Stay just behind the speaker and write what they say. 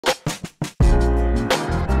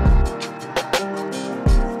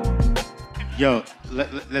Yo,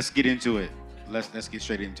 let's get into it. Let's get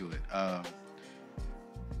straight into it. I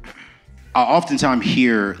oftentimes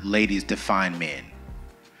hear ladies define men.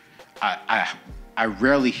 I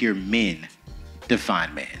rarely hear men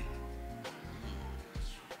define men.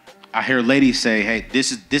 I hear ladies say, "Hey,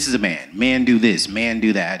 this is a man. Man do this, man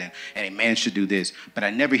do that, and a man should do this." But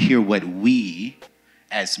I never hear what we,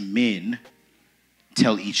 as men,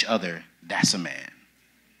 tell each other. That's a man.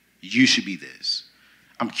 You should be this.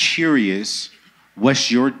 I'm curious,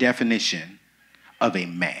 what's your definition of a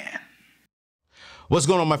man? What's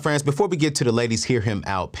going on, my friends? Before we get to the ladies hear him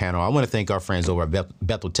out panel, I want to thank our friends over at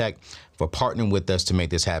Bethel Tech for partnering with us to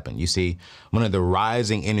make this happen. You see, one of the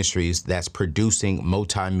rising industries that's producing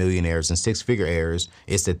multimillionaires and six-figure heirs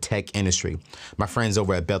is the tech industry. My friends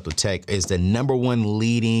over at Bethel Tech is the #1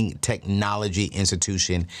 leading technology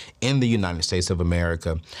institution in the United States of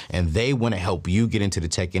America, and they want to help you get into the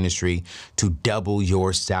tech industry to double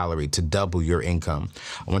your salary, to double your income.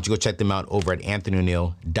 I want you to go check them out over at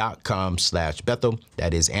anthonyoneal.com/Bethel.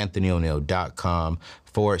 That is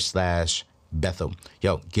anthonyoneal.com/Bethel.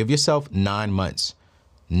 Yo, give yourself 9 months.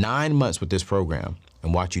 9 months with this program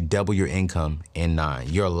and watch you double your income in 9.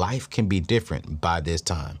 Your life can be different by this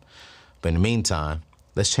time. But in the meantime,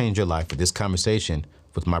 let's change your life with this conversation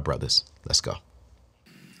with my brothers. Let's go.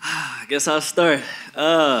 I guess I'll start.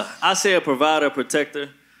 I say a provider,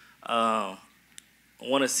 protector. I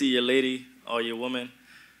want to see your lady or your woman,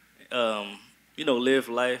 live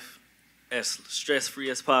life as stress-free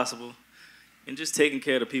as possible. And just taking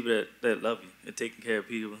care of the people that love you, and taking care of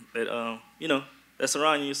people that that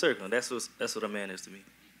surround you in your circle. That's what a man is to me.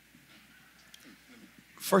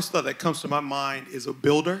 First thought that comes to my mind is a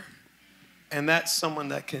builder, and that's someone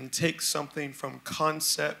that can take something from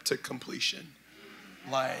concept to completion.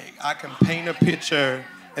 Like, I can paint a picture,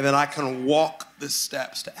 and then I can walk the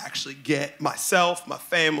steps to actually get myself, my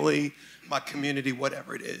family, my community,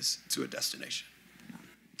 whatever it is, to a destination.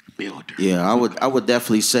 Builder. Yeah, I would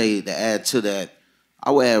definitely say, to add to that,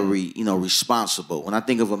 I would add responsible. When I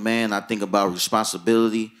think of a man, I think about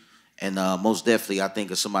responsibility, and most definitely I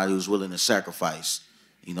think of somebody who's willing to sacrifice.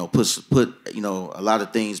 Put a lot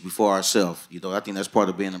of things before ourselves. I think that's part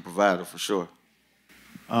of being a provider for sure.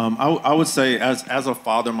 I would say, as a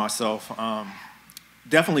father myself,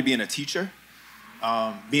 definitely being a teacher,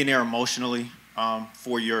 being there emotionally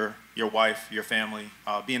for your wife, your family,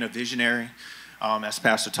 being a visionary. As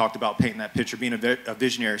Pastor talked about, painting that picture, being a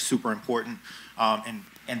visionary is super important.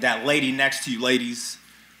 And that lady next to you, ladies,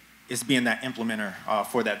 is being that implementer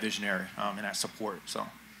for that visionary and that support. So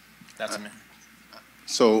that's me.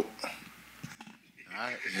 So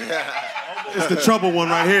it's the trouble one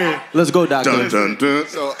right here. Let's go, Doctor. Dun, dun, dun.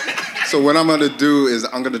 So what I'm going to do is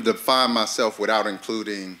I'm going to define myself without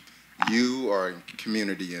including you or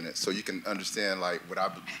community in it, so you can understand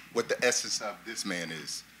what the essence of this man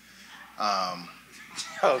is.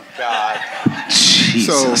 Oh, God.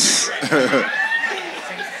 Jesus. So,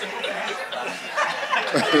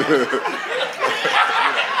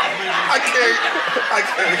 I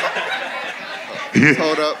can't.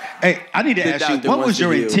 Hold up. Hey, I need to ask you, what was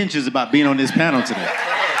your intentions about being on this panel today?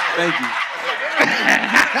 Thank you.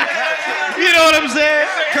 You know what I'm saying?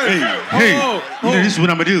 Hey, this is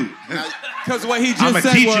what I'm going to do. Because what he just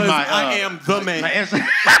said was, I am the man.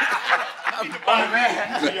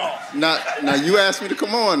 Now you asked me to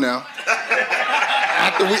come on now.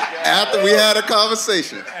 After we had a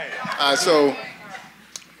conversation. All right, so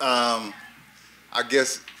I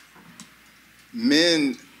guess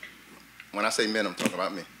men, when I say men, I'm talking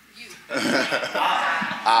about me. I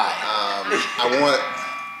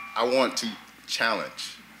want to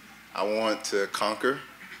challenge. I want to conquer.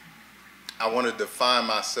 I want to define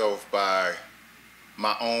myself by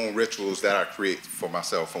my own rituals that I create for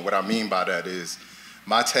myself. And what I mean by that is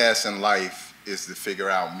my task in life is to figure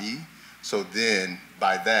out me. So then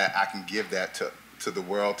by that, I can give that to the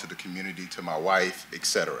world, to the community, to my wife,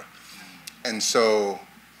 etc. And so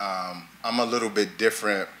I'm a little bit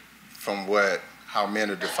different from how men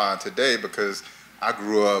are defined today, because I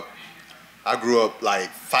grew up like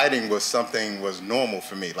fighting was normal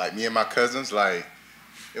for me. Like me and my cousins, like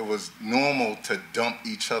it was normal to dump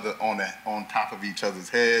each other on top of each other's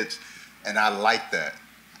heads, and I like that.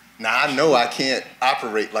 Now I know I can't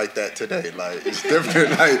operate like that today. Like it's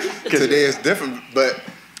different. Like today is different. But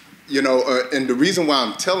and the reason why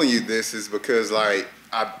I'm telling you this is because I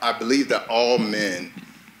believe that all men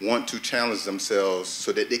want to challenge themselves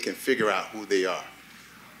so that they can figure out who they are.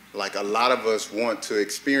 Like a lot of us want to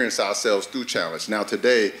experience ourselves through challenge. Now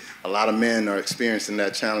today, a lot of men are experiencing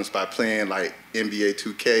that challenge by playing like NBA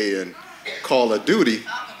 2K and Call of Duty.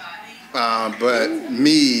 But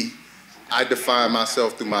me, I define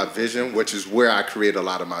myself through my vision, which is where I create a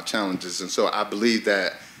lot of my challenges. And so I believe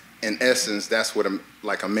that, in essence, that's what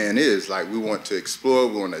a man is. Like, we want to explore,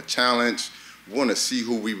 we want to challenge, we want to see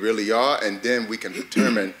who we really are, and then we can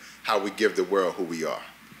determine how we give the world who we are.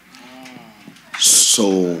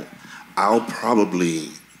 So I'll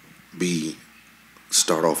probably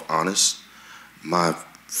start off honest. My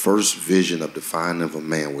first vision of defining of a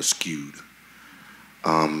man was skewed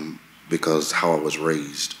because how I was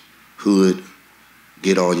raised. Hood,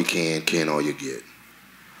 get all you can all you get.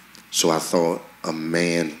 So I thought a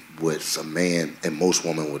man was a man, and most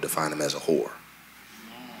women would define him as a whore.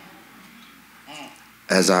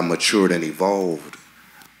 As I matured and evolved,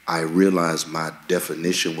 I realized my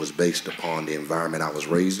definition was based upon the environment I was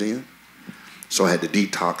raised in. So I had to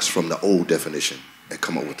detox from the old definition and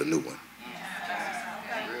come up with a new one.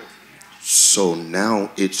 So now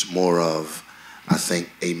it's more of, I think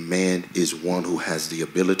a man is one who has the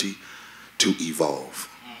ability to evolve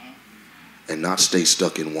and not stay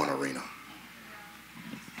stuck in one arena.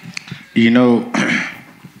 You know,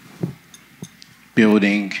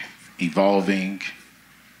 building, evolving,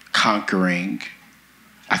 conquering,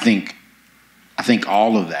 I think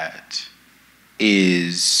all of that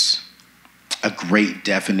is a great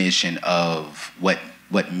definition of what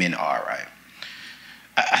men are, right?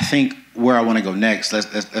 I think where I want to go next,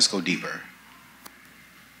 let's go deeper.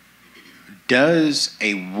 Does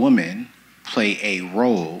a woman play a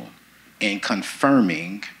role in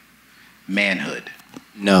confirming manhood?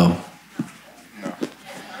 No.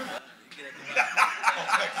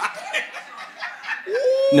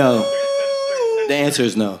 No. The answer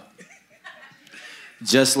is no.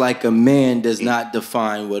 Just like a man does not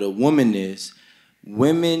define what a woman is,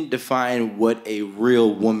 women define what a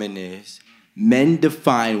real woman is. Men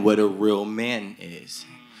define what a real man is.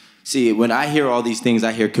 See, when I hear all these things,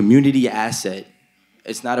 I hear community asset.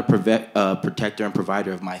 It's not a protector and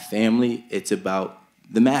provider of my family. It's about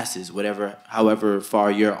the masses, however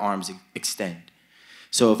far your arms extend.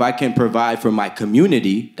 So if I can provide for my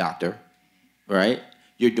community, doctor, right,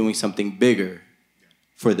 you're doing something bigger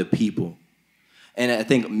for the people. And I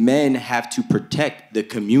think men have to protect the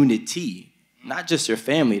community, not just your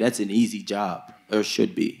family. That's an easy job, or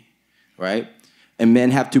should be, right? And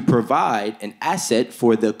men have to provide an asset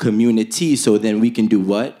for the community so then we can do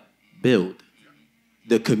what? Build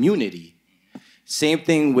the community. Same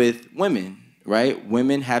thing with women, right?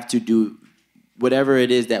 Women have to do whatever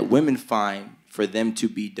it is that women find for them to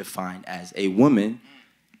be defined as a woman.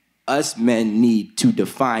 Us men need to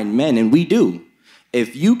define men, and we do.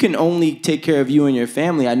 If you can only take care of you and your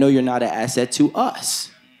family, I know you're not an asset to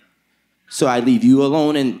us. So I leave you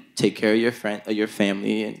alone and take care of your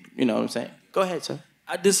family, and you know what I'm saying? Go ahead, sir.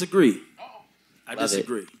 I disagree. I Love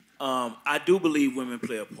disagree. I do believe women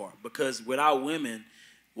play a part, because without women,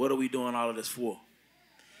 what are we doing all of this for?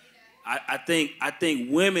 I think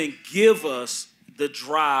women give us the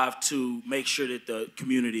drive to make sure that the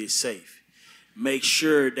community is safe, make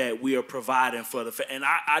sure that we are providing for and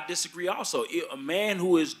I disagree also. A man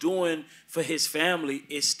who is doing for his family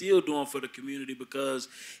is still doing for the community, because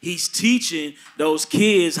he's teaching those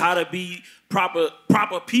kids how to be proper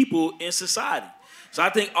people in society. So I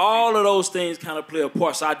think all of those things kind of play a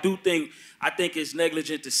part. So I think it's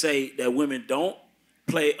negligent to say that women don't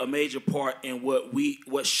play a major part in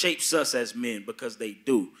what shapes us as men, because they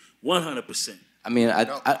do, 100%. I mean, I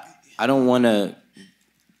don't want to.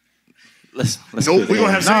 Let's Nope, we're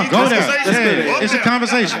gonna have No, go there. It's a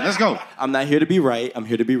conversation. Let's go. I'm not here to be right. I'm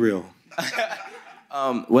here to be real.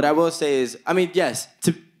 What I will say is, I mean, yes,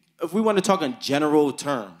 if we want to talk in general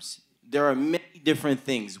terms, there are many different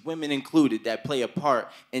things, women included, that play a part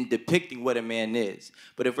in depicting what a man is.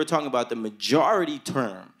 But if we're talking about the majority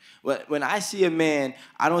term, when I see a man,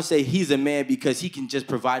 I don't say he's a man because he can just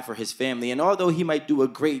provide for his family. And although he might do a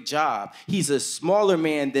great job, he's a smaller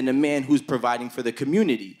man than a man who's providing for the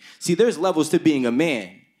community. See, there's levels to being a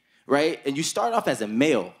man, right? And you start off as a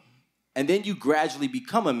male, and then you gradually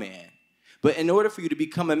become a man. But in order for you to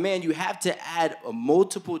become a man, you have to add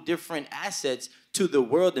multiple different assets to the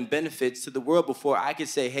world and benefits to the world before I can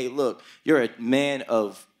say, hey, look, you're a man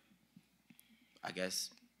of, I guess,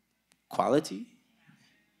 quality,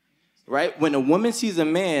 right? When a woman sees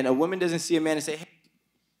a woman doesn't see a man and say, hey,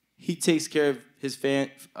 he takes care of his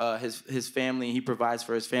family, and he provides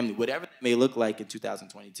for his family, whatever that may look like in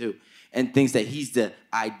 2022, and thinks that he's the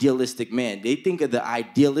idealistic man. They think of the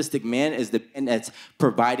idealistic man as the man that's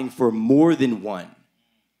providing for more than one.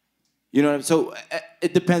 You know what I mean? So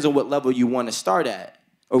it depends on what level you want to start at,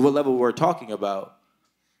 or what level we're talking about.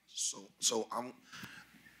 So I'm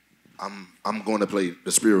going to play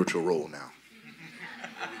the spiritual role now.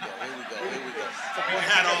 Here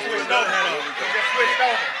we go.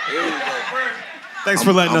 Thanks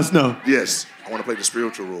for letting us know. Yes, I want to play the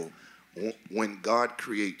spiritual role. When God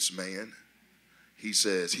creates man, he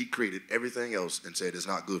says he created everything else and said it's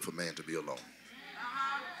not good for man to be alone.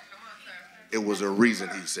 It was a reason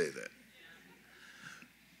he said that.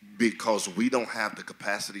 Because we don't have the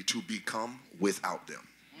capacity to become without them.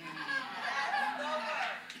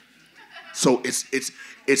 So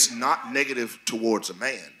it's not negative towards a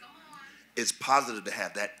man. It's positive to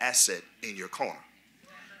have that asset in your corner.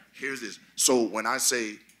 Here's this. So when I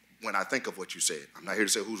think of what you said, I'm not here to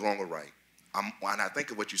say who's wrong or right. When I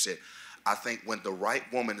think of what you said, I think when the right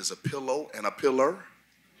woman is a pillow and a pillar,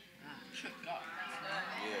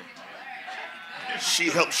 she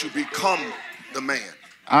helps you become the man.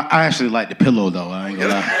 I actually like the pillow though. I ain't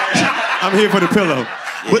gonna lie. I'm here for the pillow.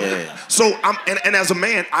 Yeah. So and as a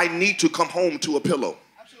man, I need to come home to a pillow.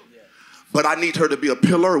 But I need her to be a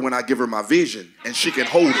pillar when I give her my vision, and she can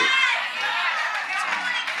hold it.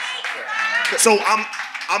 So I'm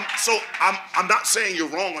not saying you're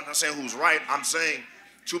wrong. I'm not saying who's right. I'm saying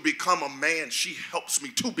to become a man, she helps me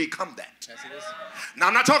to become that. Now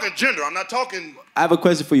I'm not talking gender. I'm not talking. I have a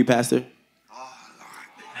question for you, Pastor.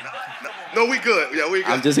 No, we good. Yeah, we good.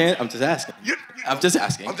 I'm just asking. I'm just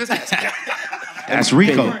asking. I'm just asking. That's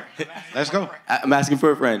Rico. Let's go. I'm asking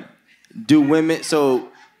for a friend. Do women, so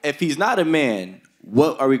if he's not a man,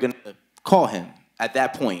 what are we going to call him at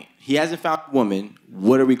that point? He hasn't found a woman.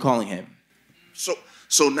 What are we calling him? So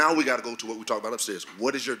now we got to go to what we talked about upstairs.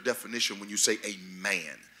 What is your definition when you say a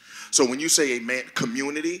man? So when you say a man,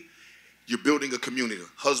 community, you're building a community.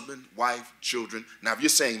 Husband, wife, children. Now if you're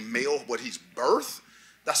saying male, what he's birthed,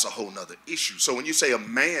 that's a whole nother issue. So when you say a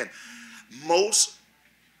man, most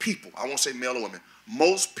people, I won't say male or women,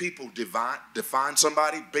 most people define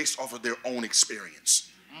somebody based off of their own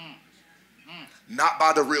experience. Not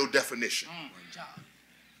by the real definition.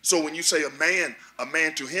 So when you say a man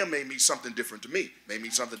to him may mean something different to me, may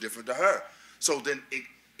mean something different to her. So then it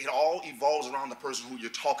all evolves around the person who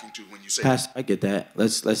you're talking to when you say Pastor, I get that.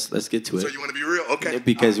 Let's get to it. So you want to be real? Okay.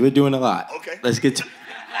 Because we're doing a lot. Okay. Let's get to it.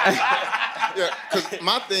 Yeah, because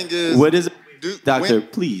my thing is... What is it? Doctor,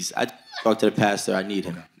 please. I talk to the pastor. I need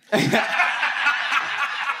him. I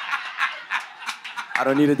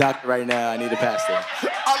don't need a doctor right now. I need a pastor. I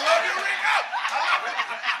love you, Rico. I love it.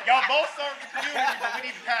 Y'all both serve the community, but we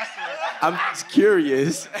need a pastor. I'm just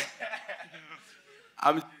curious.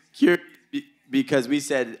 I'm curious because we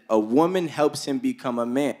said a woman helps him become a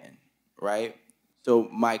man, right? So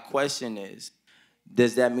my question is,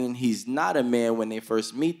 does that mean he's not a man when they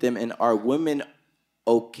first meet them? And are women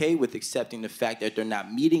okay with accepting the fact that they're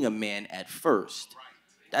not meeting a man at first?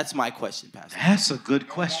 That's my question, Pastor. That's a good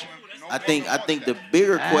question. I think the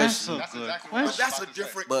bigger question. That's a good question. But that's a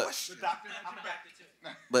different question.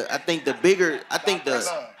 But I think the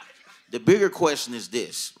bigger question is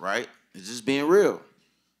this, right? Is this being real?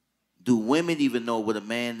 Do women even know what a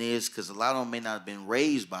man is? Because a lot of them may not have been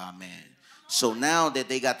raised by a man. So now that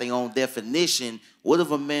they got their own definition, what if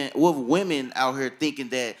women out here thinking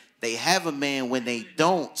that they have a man when they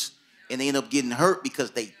don't, and they end up getting hurt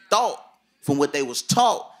because they thought from what they was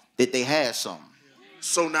taught that they had something?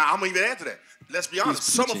 So now I'm gonna even add to that. Let's be honest.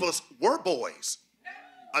 Some of us were boys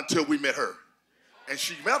until we met her, and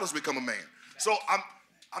she made us become a man. So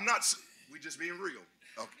I'm not. We just being real.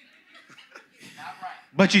 Okay.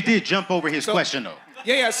 But you did jump over his question though.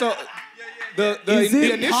 Yeah. So is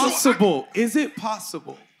it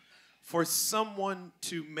possible for someone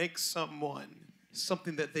to make someone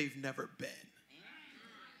something that they've never been?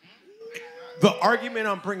 The argument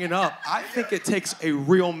I'm bringing up, I think it takes a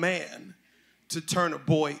real man to turn a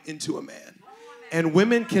boy into a man. And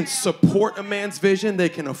women can support a man's vision, they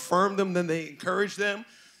can affirm them, then they encourage them.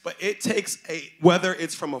 But it takes whether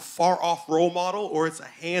it's from a far-off role model or it's a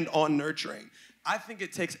hand-on nurturing, I think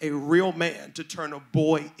it takes a real man to turn a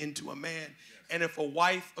boy into a man. And if a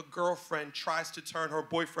wife, a girlfriend tries to turn her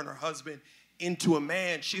boyfriend or husband into a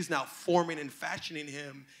man, she's now forming and fashioning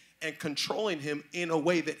him and controlling him in a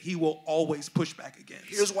way that he will always push back against.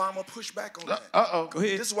 Here's why I'm going to push back on that. Uh-oh. Go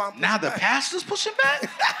ahead. This is why I'm pushing Now back. the pastor's pushing back?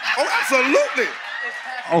 Oh, absolutely.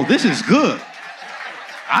 Oh, this is good.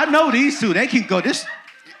 I know these two. They can go this.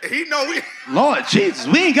 He know we. Lord Jesus,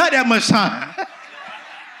 we ain't got that much time.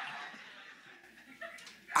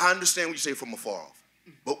 I understand what you say from afar off.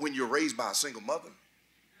 But when you're raised by a single mother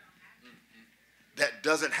that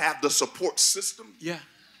doesn't have the support system,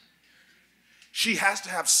 she has to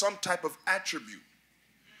have some type of attribute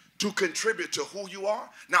to contribute to who you are.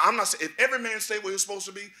 Now, I'm not saying if every man stayed where he's supposed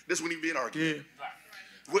to be, this wouldn't even be an argument.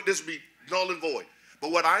 This would be null and void.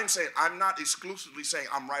 But what I'm saying, I'm not exclusively saying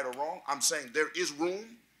I'm right or wrong. I'm saying there is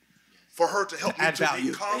room for her to help me add to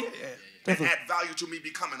value. become and Definitely. add value to me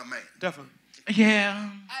becoming a man. Definitely.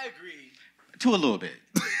 Yeah, I agree. to a little bit.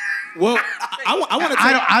 Well, I want to.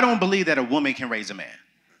 I don't believe that a woman can raise a man.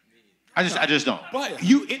 I just don't. But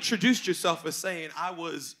you introduced yourself as saying I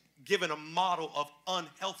was given a model of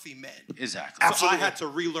unhealthy men. Exactly. So I had to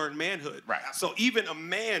relearn manhood. Right. So even a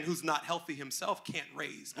man who's not healthy himself can't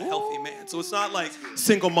raise a healthy man. So it's not like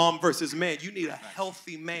single mom versus man. You need a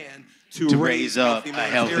healthy man to raise up a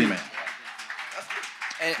healthy man.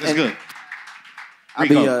 That's good. I'll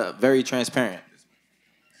be very transparent.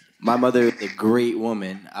 My mother is a great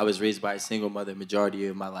woman. I was raised by a single mother majority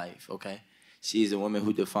of my life, okay? She's a woman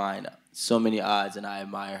who defined so many odds, and I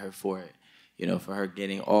admire her for it. You know, for her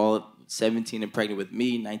getting all 17 and pregnant with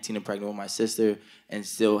me, 19 and pregnant with my sister, and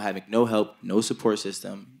still having no help, no support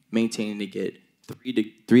system, maintaining to get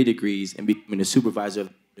 3 degrees and becoming a supervisor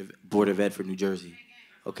of the Board of Ed for New Jersey.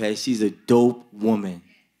 Okay, she's a dope woman,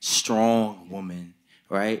 strong woman,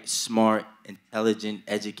 right? Smart, intelligent,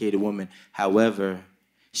 educated woman. However,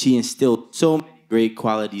 she instilled so many great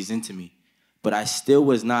qualities into me. But I still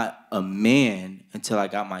was not a man until I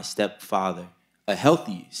got my stepfather, a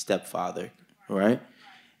healthy stepfather, right?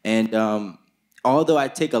 And although I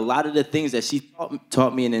take a lot of the things that she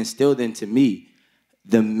taught me and instilled into me,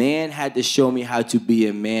 the man had to show me how to be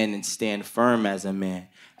a man and stand firm as a man,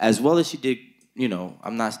 as well as she did. You know,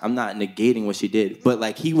 I'm not negating what she did, but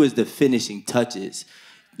like he was the finishing touches.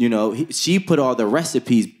 You know, she put all the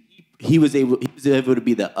recipes. He was able to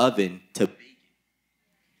be the oven to.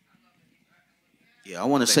 Yeah, I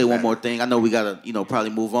want to say one more thing. I know we gotta,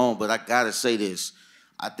 probably move on, but I gotta say this.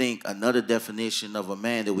 I think another definition of a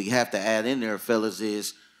man that we have to add in there, fellas,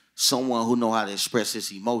 is someone who know how to express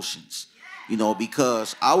his emotions.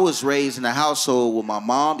 Because I was raised in a household with my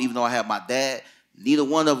mom, even though I had my dad. Neither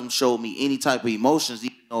one of them showed me any type of emotions,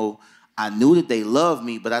 even though I knew that they loved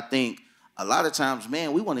me. But I think a lot of times,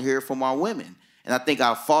 man, we want to hear it from our women. And I think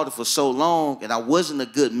I fought it for so long, and I wasn't a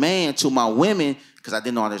good man to my women because I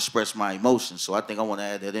didn't know how to express my emotions. So I think I want to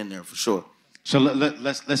add that in there for sure. So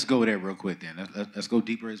let's go there real quick then. Let's go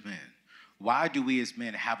deeper as men. Why do we as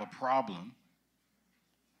men have a problem?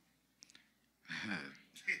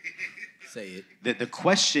 Say it. The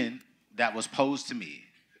question that was posed to me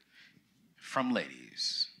from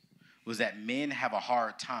ladies was that men have a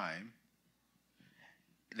hard time.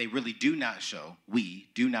 They really do not show, we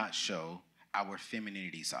do not show our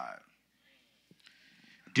femininity side.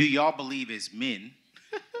 Do y'all believe as men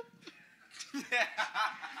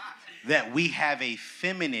that we have a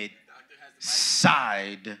feminine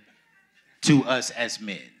side to us as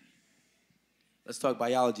men? Let's talk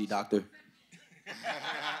biology, doctor.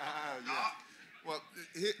 Well,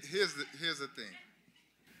 here's the thing.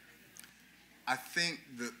 I think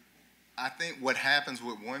what happens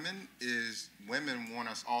with women is women want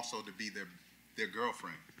us also to be their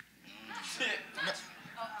girlfriend.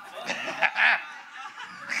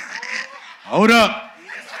 Hold up.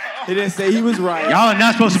 He didn't say he was right. Y'all are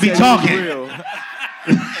not supposed to be talking.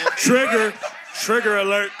 Trigger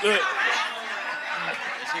alert.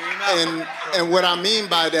 And what I mean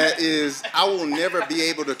by that is I will never be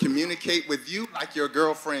able to communicate with you like your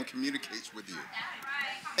girlfriend communicates with you.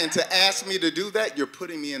 And to ask me to do that, you're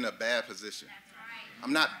putting me in a bad position.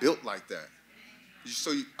 I'm not built like that.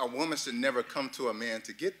 So a woman should never come to a man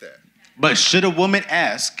to get that. But should a woman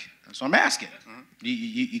ask? That's what I'm asking. Mm-hmm.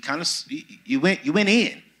 You went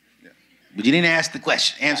in, but you didn't ask the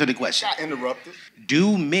question. Answer the question. Got interrupted.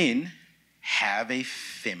 Do men have a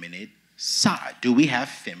feminine side? Do we have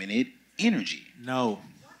feminine energy? No.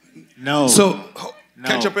 So, can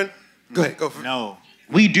I jump in? Go ahead, go for it. No.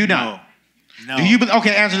 We do not. No. Do you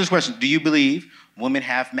okay? Answer this question. Do you believe women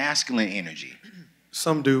have masculine energy?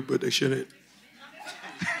 Some do, but they shouldn't.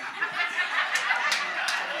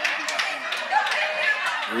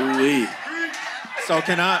 Ooh-wee. So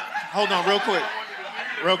can I hold on real quick?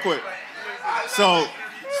 So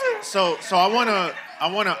I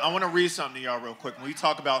wanna read something to y'all real quick. When we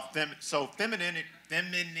talk about femininity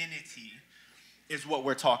is what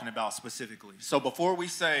we're talking about specifically. So before we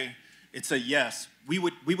say it's a yes, we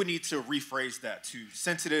would need to rephrase that to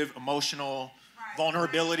sensitive, emotional,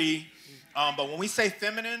 vulnerability. But when we say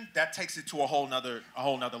feminine, that takes it to a whole nother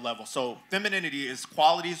level. So femininity is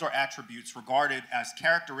qualities or attributes regarded as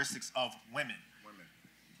characteristics of women.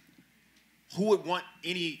 Who would want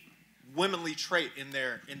any womanly trait in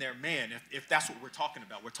their man if that's what we're talking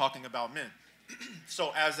about? We're talking about men.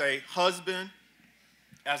 So as a husband,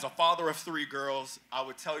 as a father of 3 girls, I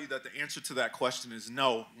would tell you that the answer to that question is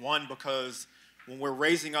no. One, because when we're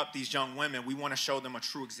raising up these young women, we want to show them a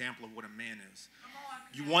true example of what a man is.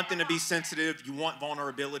 You want them to be sensitive, you want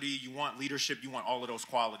vulnerability, you want leadership, you want all of those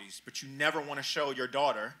qualities. But you never want to show your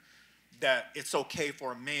daughter that it's okay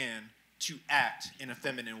for a man to act in a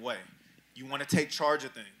feminine way. You want to take charge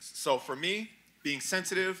of things. So for me, being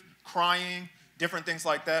sensitive, crying, different things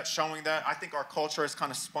like that, showing that, I think our culture has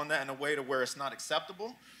kind of spun that in a way to where it's not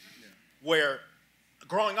acceptable. Yeah. Where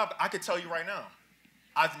growing up, I could tell you right now,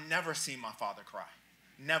 I've never seen my father cry.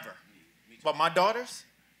 Never. But my daughters,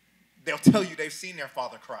 they'll tell you they've seen their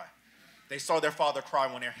father cry. They saw their father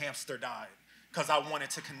cry when their hamster died because I wanted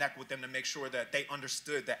to connect with them to make sure that they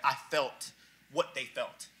understood that I felt what they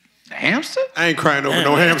felt. The hamster? I ain't crying over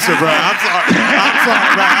no hamster, bro. I'm sorry. I'm sorry,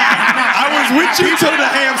 bro. I was with you till the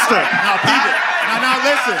hamster. Now, peep it. Now,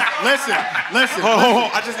 listen. Hold on.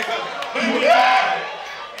 I just...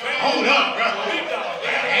 Hold up, bro.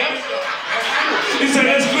 He said,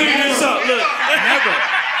 let's clean this up. Look.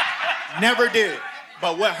 Never did.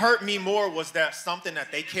 But what hurt me more was that something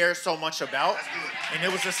that they cared so much about, and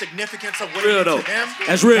it was the significance of what it meant to them.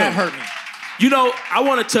 That's real. That hurt me. You know, I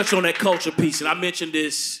want to touch on that culture piece, and I mentioned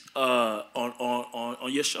this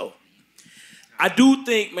on your show. I do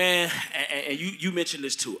think, man, and you mentioned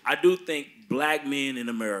this too, I do think black men in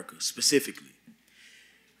America specifically,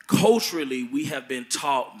 culturally, we have been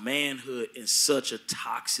taught manhood in such a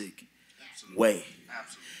toxic way.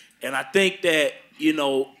 And I think that, you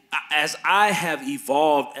know, as I have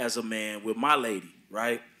evolved as a man with my lady,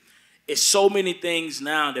 right? It's so many things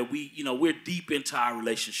now that we're deep into our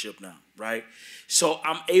relationship now, right? So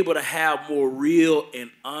I'm able to have more real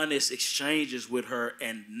and honest exchanges with her,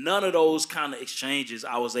 and none of those kind of exchanges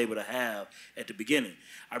I was able to have at the beginning.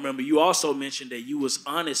 I remember you also mentioned that you was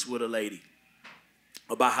honest with a lady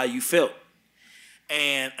about how you felt.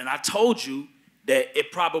 And I told you that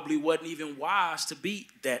it probably wasn't even wise to be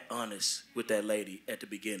that honest with that lady at the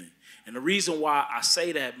beginning. And the reason why I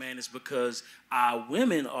say that, man, is because our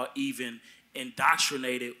women are even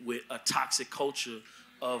indoctrinated with a toxic culture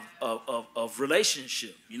of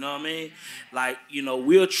relationship. You know what I mean? Like, you know,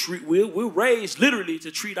 we're raised literally to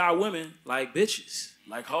treat our women like bitches,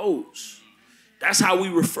 like hoes. That's how we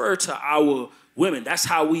refer to our women. That's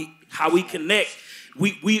how we connect.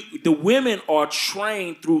 The women are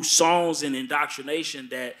trained through songs and indoctrination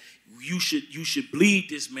that you should bleed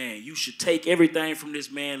this man. You should take everything from this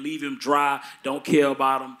man, leave him dry, don't care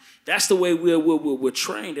about him. That's the way we're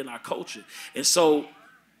trained in our culture. And so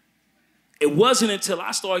it wasn't until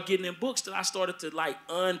I started getting in books that I started to like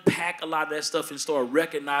unpack a lot of that stuff and start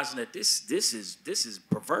recognizing that this is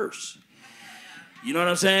perverse. You know what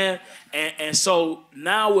I'm saying? And so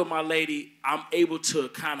now with my lady, I'm able to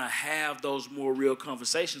kind of have those more real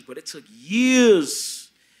conversations, but it took years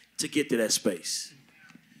to get to that space.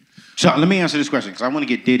 So let me answer this question, because I want to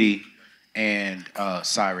get Diddy and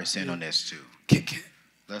Cyrus in on this too.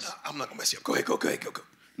 I'm not going to mess you up. Go ahead, go.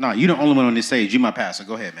 No, you're the only one on this stage. You my pastor.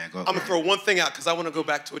 Go ahead, man. Go. I'm going to throw one thing out because I want to go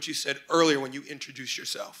back to what you said earlier when you introduced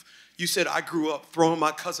yourself. You said, I grew up throwing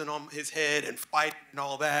my cousin on his head and fighting and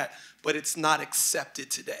all that, but it's not accepted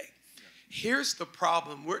today. Here's the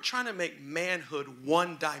problem. We're trying to make manhood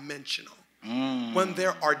one-dimensional when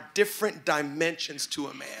there are different dimensions to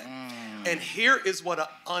a man. And here is what an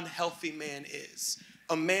unhealthy man is.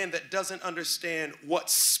 A man that doesn't understand what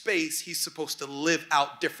space he's supposed to live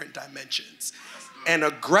out different dimensions. An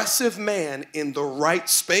aggressive man in the right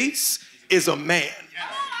space is a man.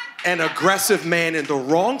 An aggressive man in the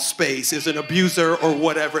wrong space is an abuser or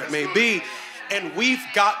whatever it may be. And we've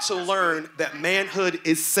got to learn that manhood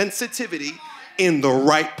is sensitivity in the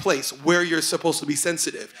right place, where you're supposed to be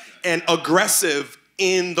sensitive, and aggressive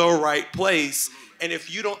in the right place. And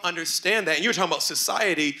if you don't understand that, and you're talking about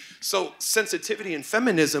society, so sensitivity and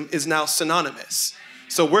feminism is now synonymous.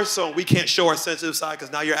 So we can't show our sensitive side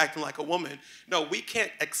because now you're acting like a woman. No, we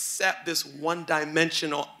can't accept this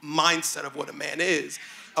one-dimensional mindset of what a man is.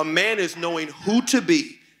 A man is knowing who to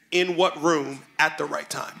be in what room at the right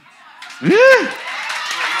time. Yeah.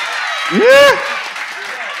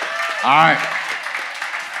 All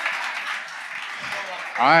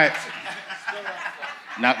right.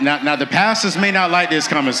 Now the pastors may not like this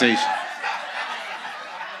conversation.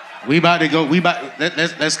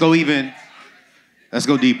 Let's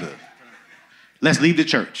go deeper. Let's leave the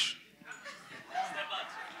church.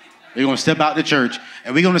 We're gonna step out the church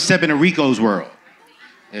and we're gonna step into Rico's world.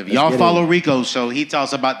 If y'all follow Rico's show, he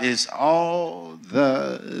talks about this all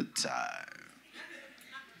the time.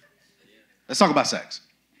 Let's talk about sex.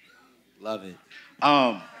 Love it.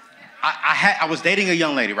 I was dating a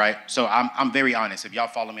young lady, right? So I'm very honest. If y'all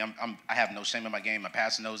follow me, I have no shame in my game. My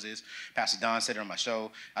pastor knows this. Pastor Don said it on my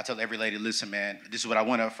show. I tell every lady, listen, man, this is what I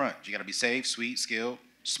want up front. You got to be safe, sweet, skilled,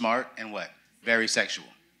 smart, and what? Very sexual.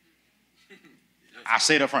 I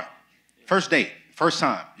say it up front. First date, first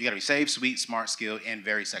time, you gotta be saved, sweet, smart, skilled, and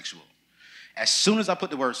very sexual. As soon as I put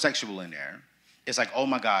the word sexual in there, it's like, oh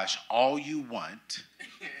my gosh, all you want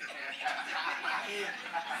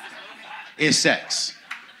is sex.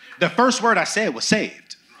 The first word I said was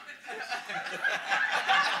saved.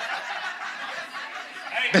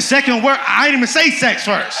 The second word, I didn't even say sex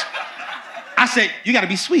first. I said, you gotta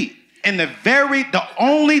be sweet. And the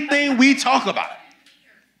only thing we talk about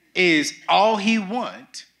is all he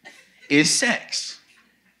want is sex.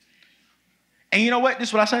 And you know what? This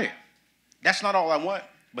is what I say. That's not all I want,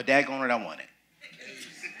 but daggone it, I want it.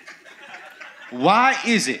 Why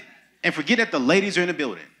is it? And forget that the ladies are in the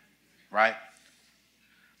building, right?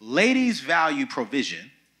 Ladies value provision.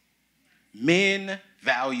 Men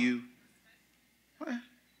value.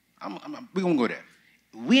 We're gonna go there.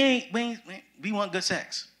 We want good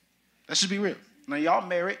sex. Let's just be real. Now y'all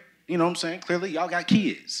married, you know what I'm saying? Clearly y'all got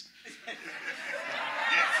kids.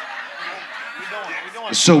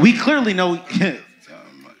 So we clearly know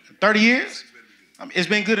 30 years? It's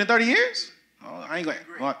been good in 30 years? Oh, I ain't going.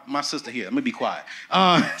 Well, my sister here. Let me be quiet.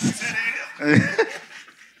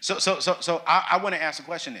 So I want to ask a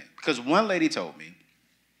question then, because one lady told me.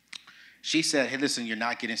 She said, "Hey, listen, you're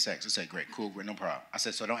not getting sex." I said, "Great, cool, great, no problem." I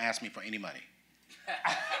said, "So don't ask me for any money."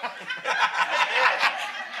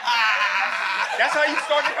 That's how you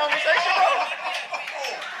start the conversation,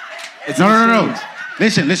 bro? No.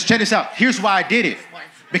 Listen, check this out. Here's why I did it.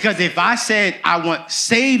 Because if I said I want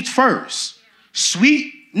saved first,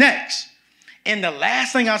 sweet next, and the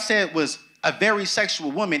last thing I said was a very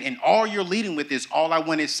sexual woman, and all you're leading with is all I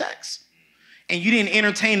want is sex, and you didn't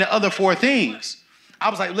entertain the other four things, I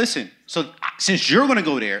was like, listen, so since you're going to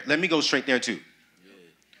go there, let me go straight there too.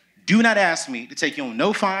 Do not ask me to take you on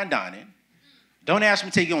no fine dining. Don't ask me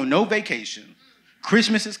to take you on no vacation.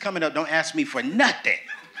 Christmas is coming up. Don't ask me for nothing.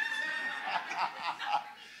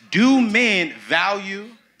 Do men value,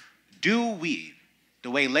 do we, the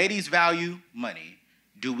way ladies value money,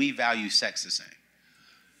 do we value sex the same?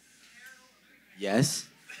 Yes.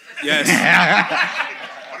 Yes.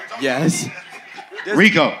 Yes.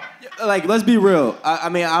 Rico. Like, let's be real. I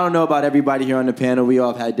mean, I don't know about everybody here on the panel. We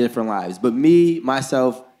all have had different lives. But me,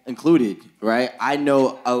 myself included, right? I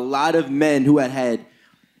know a lot of men who had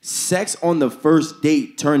sex on the first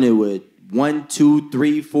date turn into a 1, 2,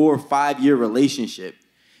 3, 4, 5-year relationship.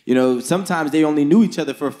 You know, sometimes they only knew each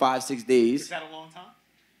other for 5, 6 days. Is that a long time?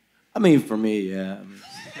 I mean, for me, yeah.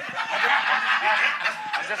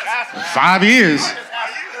 5 years.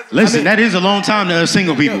 Listen, that is a long time to us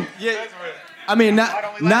single people. Yeah. I mean,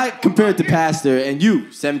 not compared to Pastor and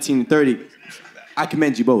you, 17 and 30. I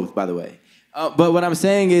commend you both, by the way. But what I'm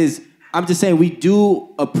saying is, I'm just saying we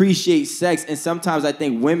do appreciate sex, and sometimes I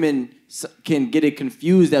think women can get it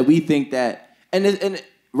confused that we think that, and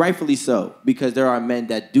rightfully so, because there are men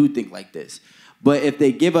that do think like this. But if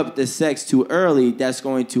they give up the sex too early, that's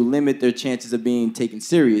going to limit their chances of being taken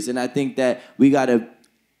serious. And I think that we got to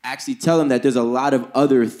actually tell them that there's a lot of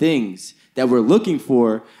other things that we're looking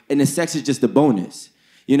for, and the sex is just a bonus.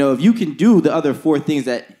 You know, if you can do the other 4 things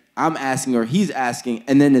that I'm asking or he's asking,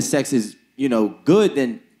 and then the sex is, you know, good,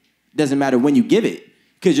 then it doesn't matter when you give it,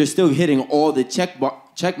 because you're still hitting all the check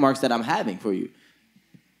marks that I'm having for you.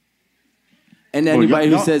 And anybody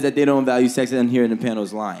who says that they don't value sex and here in the panel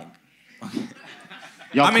is lying.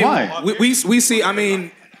 Y'all quiet. We see, I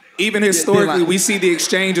mean, even historically, we see the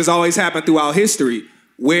exchanges always happen throughout history,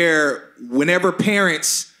 where whenever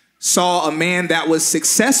parents saw a man that was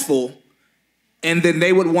successful, and then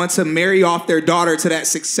they would want to marry off their daughter to that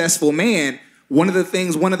successful man, one of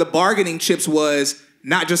the bargaining chips was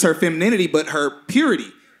not just her femininity, but her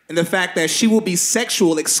purity, and the fact that she will be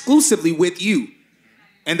sexual exclusively with you.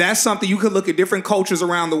 And that's something you could look at different cultures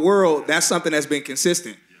around the world. That's something that's been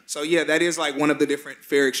consistent. So yeah, that is like one of the different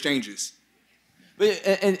fair exchanges. But,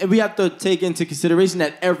 and we have to take into consideration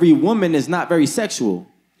that every woman is not very sexual.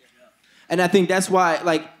 And I think that's why,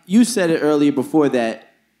 like you said it earlier before,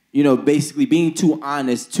 that, you know, basically being too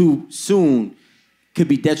honest too soon could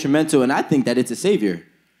be detrimental. And I think that it's a savior.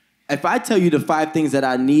 If I tell you the 5 things that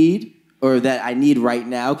I need, or that I need right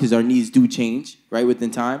now, because our needs do change, right,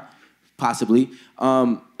 within time, possibly,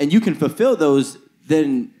 and you can fulfill those,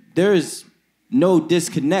 then there's no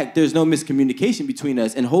disconnect, there's no miscommunication between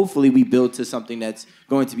us, and hopefully we build to something that's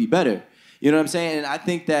going to be better. You know what I'm saying? And I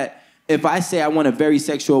think that if I say I want a very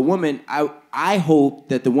sexual woman, I hope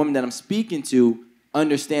that the woman that I'm speaking to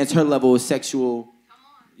understands her level of sexual,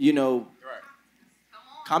 you know,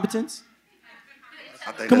 competence.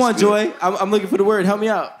 Come on, Joy. I'm looking for the word. Help me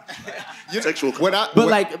out. Sexual.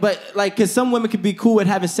 But because some women could be cool with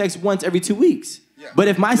having sex once every 2 weeks. But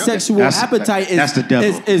if my sexual appetite that's the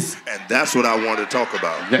devil. is And that's what I want to talk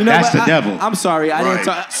about. That's the devil. I'm sorry, I didn't Right.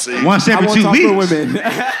 talk. See? Once I every won't 2 talk weeks. for women.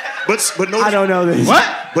 But notice, I don't know this.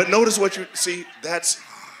 What? But notice what you see. That's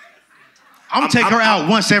I'm gonna take her out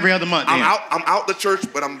once every other month. I'm out the church,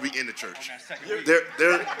 but I'm gonna be in the church.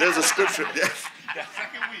 There's a scripture.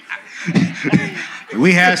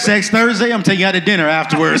 We had sex Thursday. I'm taking you out to dinner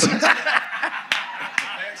afterwards.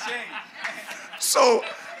 So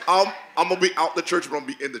I'm gonna be out the church, but I'm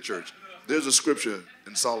gonna be in the church. There's a scripture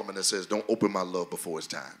in Solomon that says, "Don't open my love before it's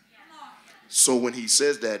time." So when he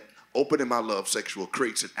says that, opening my love sexual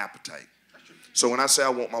creates an appetite. So when I say I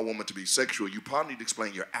want my woman to be sexual, you probably need to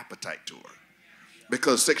explain your appetite to her.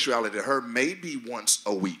 Because sexuality to her may be once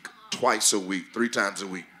a week, twice a week, 3 times a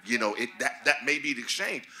week. You know, that may be the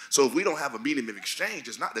exchange. So if we don't have a medium of exchange,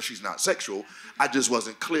 it's not that she's not sexual. I just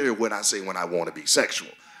wasn't clear when I say when I want to be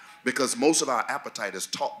sexual. Because most of our appetite is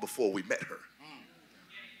taught before we met her.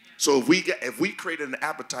 So if we created an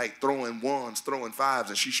appetite throwing 1s, throwing 5s,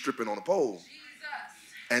 and she's stripping on a pole,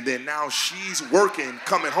 and then now she's working,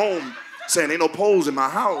 coming home, saying ain't no poles in my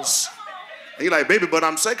house, and you're like, baby, but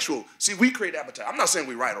I'm sexual. See, we create appetite. I'm not saying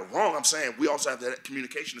we're right or wrong. I'm saying we also have that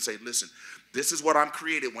communication to say, listen, this is what I'm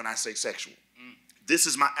created when I say sexual. This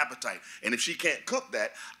is my appetite. And if she can't cook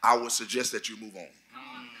that, I would suggest that you move on.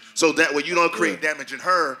 So that way you don't create damage in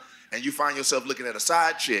her and you find yourself looking at a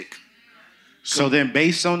side chick. So then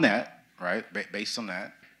based on that, right, based on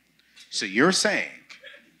that, so you're saying,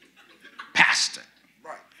 pastor,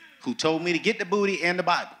 who told me to get the booty and the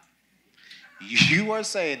Bible, you are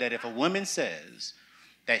saying that if a woman says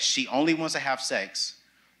that she only wants to have sex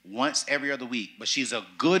once every other week, but she's a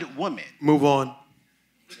good woman. Move on.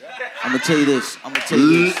 I'm gonna tell you this.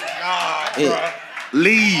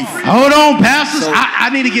 Leave. Hold on, pastors.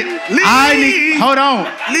 I need to get. Leave. Hold on.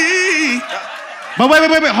 Leave. But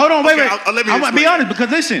wait. Hold on. Wait. Let me I'm gonna be honest because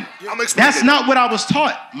listen, that's it. not what I was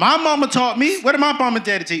taught. My mama taught me. What did my mama and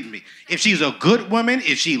daddy teach me? If she's a good woman,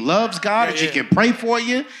 if she loves God, if she can pray for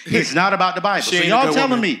you, it's not about the Bible. So y'all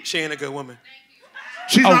telling me she ain't a good woman.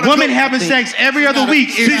 She's a woman having sex every other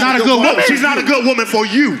week is not a good woman. She's not a good woman for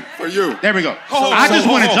you. For you. There we go. I just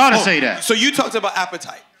wanted y'all to say that. So you talked about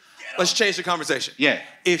appetite. Let's change the conversation. Yeah.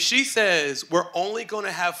 If she says we're only going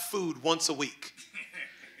to have food once a week,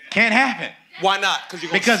 can't happen. Why not?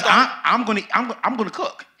 Because I'm gonna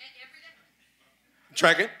cook.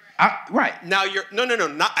 Tracking? Right. Now you're no.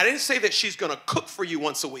 I didn't say that she's gonna cook for you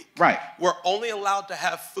once a week. Right. We're only allowed to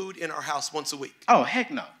have food in our house once a week. Oh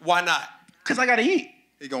heck no. Why not? Because I gotta eat.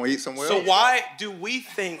 You gonna eat somewhere else? So why do we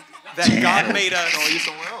think that God made us? Gonna eat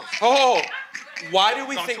somewhere else. Oh, why do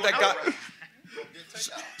we think that God?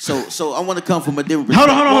 So I want to come from a different Hold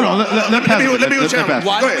perspective. on. Let me challenge.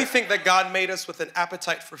 Why do we think that God made us with an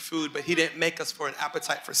appetite for food, but He didn't make us for an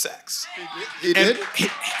appetite for sex? He did?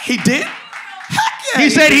 He did? Heck yeah, He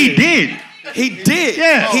said he did. He did.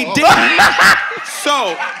 Yeah. He did.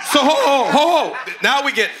 So hold. Now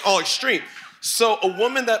we get all extreme. So a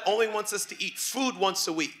woman that only wants us to eat food once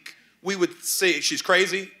a week, we would say she's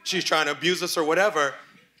crazy, she's trying to abuse us or whatever.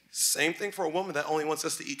 Same thing for a woman that only wants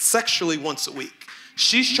us to eat sexually once a week.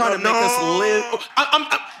 She's trying to make us live.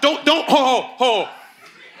 Don't hold.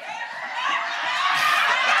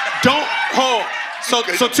 Don't hold.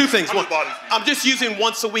 So 2 things. One, I'm just using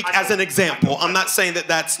once a week as an example. I'm not saying that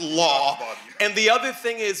that's law. And the other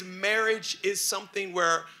thing is marriage is something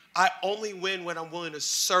where I only win when I'm willing to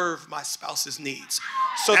serve my spouse's needs.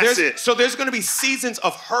 So there's going to be seasons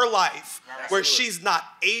of her life where she's not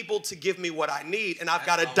able to give me what I need, and I've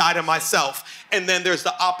got to die to myself. And then there's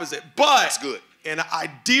the opposite. But that's good. In an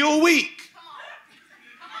ideal week,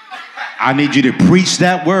 I need you to preach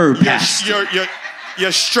that word, Pastor.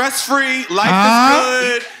 You're stress-free, life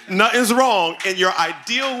is good, nothing's wrong. In your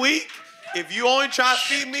ideal week, if you only try to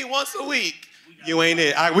feed me once a week, you ain't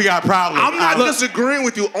it. We got problems. I'm not disagreeing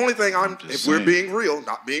with you. Only thing if we're being real,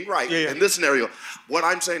 not being right, in this scenario, what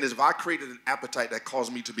I'm saying is if I created an appetite that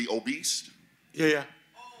caused me to be obese.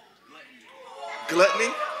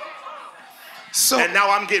 Gluttony. And now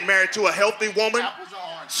I'm getting married to a healthy woman.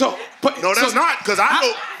 No, that's not, because I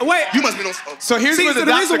know. Wait. You must be no. So here's where the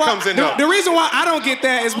doctor comes in, though. The reason why I don't get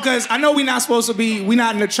that is because I know we're not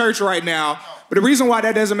in the church right now. But the reason why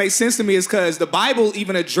that doesn't make sense to me is because the Bible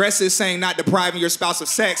even addresses saying not depriving your spouse of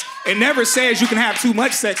sex. It never says you can have too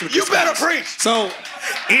much sex with your spouse. You better preach. So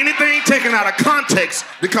anything taken out of context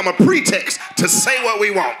become a pretext to say what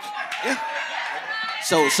we want. Yeah.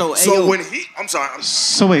 So when I'm sorry.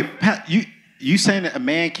 So wait, Pat, you saying that a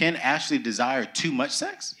man can actually desire too much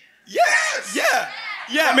sex? Yes.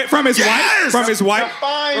 Yeah. I mean, from his wife. From his wife.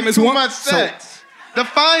 Define From his too woman. much sex.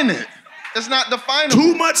 Define it. It's not definable.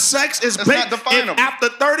 Too much sex is It's big. not definable. If after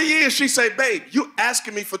 30 years she say, babe, you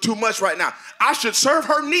asking me for too much right now. I should serve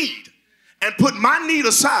her need and put my need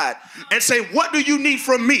aside and say, what do you need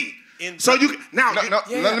from me? So you now.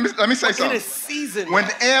 Let me say something. In a season.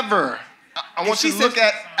 Whenever I want you to she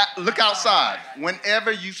look outside.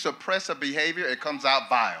 Whenever you suppress a behavior, it comes out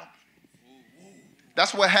vile.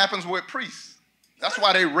 That's what happens with priests. That's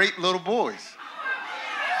why they rape little boys.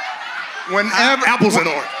 Whenever apples and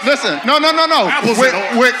oranges. Listen, no. Apples with,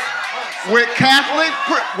 and oranges. with Catholic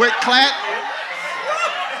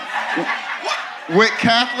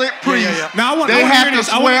Catholic priests, Now I want to they hear have to this.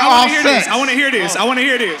 swear off sex. I want to hear this. I want to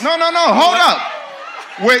hear this. No, hold up.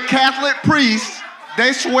 With Catholic priests,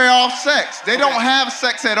 they swear off sex. They don't have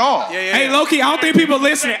sex at all. Hey, Loki, I don't think people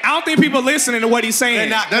listening. I don't think people listening to what he's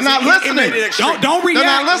saying. They're not listening. Don't react. They're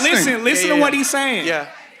not listening. Listen to what he's saying. Yeah.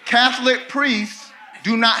 Catholic priests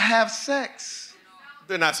do not have sex.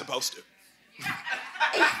 They're not supposed to.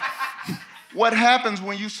 What happens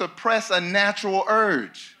when you suppress a natural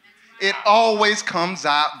urge? It always comes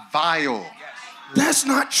out vile. That's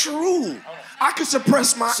not true. I can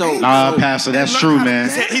suppress my anger. Pastor, that's true, man.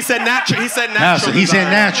 He said natural. He said natural. Pastor, he said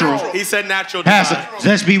natural. He said natural. Pastor,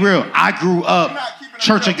 let's be real. I grew up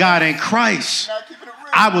Church of God in Christ.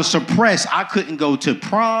 I was suppressed. I couldn't go to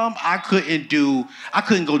prom. I couldn't go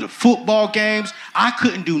to football games. I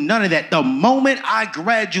couldn't do none of that. The moment I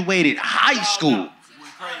graduated high school,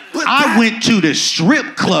 I went to the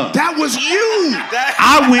strip club. That was you.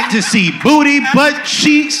 I went to see booty, butt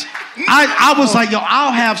cheeks. I was like, yo,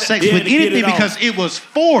 I'll have sex with anything because it was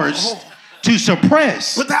forced to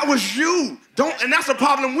suppress. But that was you. And that's the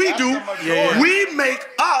problem we do. We make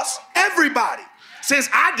us everybody. Since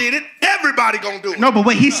I did it, everybody gonna do it. No, but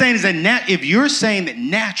what he's saying is that if you're saying that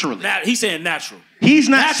naturally, He's saying natural. he's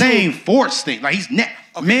not saying forced thing. Like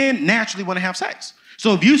men naturally want to have sex.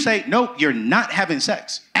 So if you say no, you're not having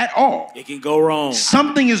sex at all. It can go wrong.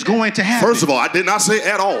 Something is going to happen. First of all, I did not say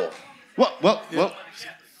at all. Well.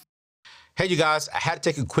 Hey, you guys, I had to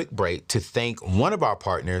take a quick break to thank one of our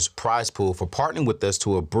partners, Prize Pool, for partnering with us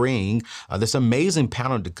to bring this amazing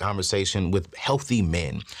panel conversation with healthy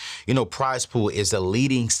men. You know, Prize Pool is the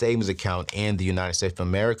leading savings account in the United States of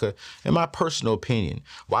America, in my personal opinion.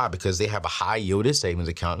 Why? Because they have a high-yielded savings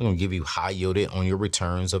account. They're going to give you high-yielded on your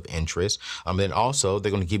returns of interest. Then also, they're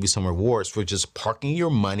going to give you some rewards for just parking your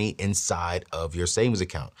money inside of your savings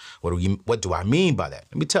account. What do I mean by that?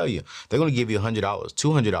 Let me tell you. They're going to give you $100,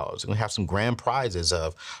 $200. They're going to have some grand prizes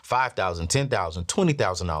of $5,000, $10,000,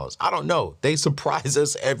 $20,000. I don't know. They surprise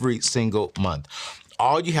us every single month.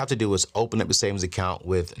 All you have to do is open up a savings account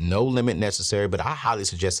with no limit necessary, but I highly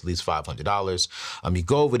suggest at least $500. You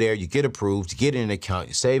go over there, you get approved, you get in an account,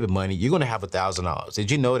 you save money, you're going to have $1,000. Did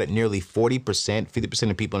you know that nearly 50%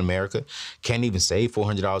 of people in America can't even save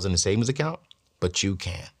 $400 in a savings account? But you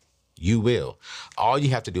can. You will. All you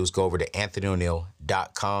have to do is go over to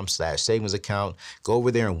anthonyoneal.com/savings account. Go over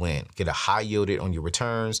there and win. Get a high yielded on your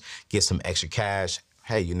returns. Get some extra cash.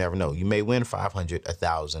 Hey, you never know. You may win $500,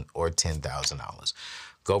 $1,000, or $10,000.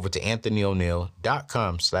 Go over to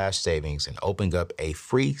anthonyoneal.com/savings and open up a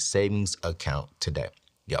free savings account today.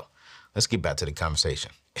 Yo, let's get back to the conversation.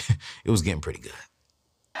 It was getting pretty good.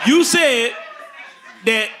 You said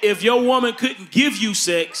that if your woman couldn't give you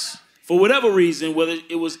sex for whatever reason, whether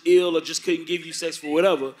it was ill or just couldn't give you sex for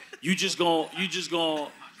whatever, you ain't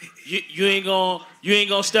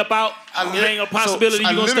gonna step out. There ain't a possibility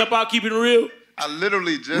you gonna step out, keep it real. I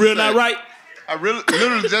literally just real, not right. I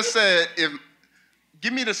literally just said,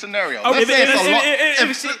 give me the scenario. Okay,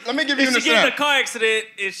 Let me give you the scenario. If she get in a car accident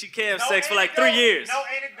and she can't have sex for like 3 years.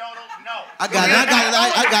 I got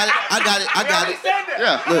it.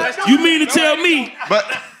 Yeah. Look. You mean to tell me? But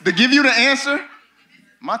to give you the answer,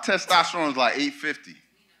 my testosterone is like 850.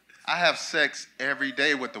 I have sex every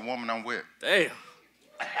day with the woman I'm with. Damn.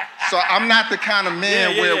 So I'm not the kind of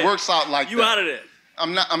man where it works out like that. You out of there.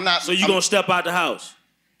 I'm not. So you gonna step out the house?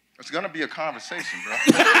 It's gonna be a conversation, bro.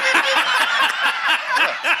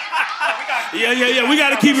 Yeah. We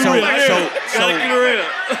gotta keep it real. Gotta keep it real.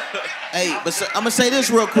 Hey, but I'm gonna say this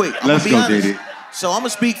real quick. Let's go, Diddy. So I'm gonna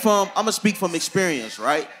speak from experience,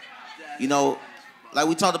 right? You know, like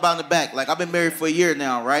we talked about in the back. Like I've been married for a year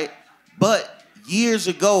now, right? But years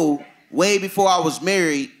ago, way before I was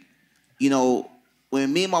married, you know,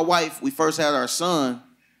 when me and my wife we first had our son,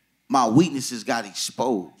 my weaknesses got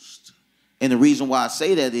exposed. And the reason why I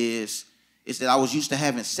say that is that I was used to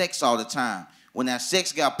having sex all the time. When that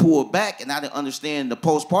sex got pulled back and I didn't understand the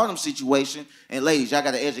postpartum situation, and ladies, y'all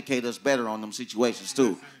got to educate us better on them situations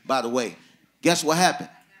too, by the way. Guess what happened?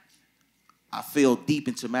 I fell deep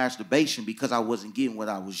into masturbation because I wasn't getting what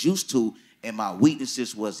I was used to, and my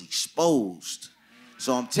weaknesses was exposed.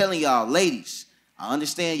 So I'm telling y'all, ladies, I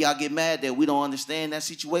understand y'all get mad that we don't understand that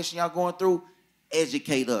situation y'all going through.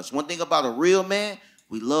 Educate us. One thing about a real man,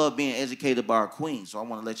 we love being educated by our queen. So I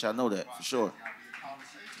want to let y'all know that for sure.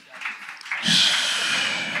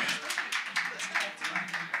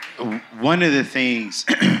 One of the things,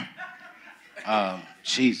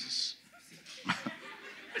 Jesus,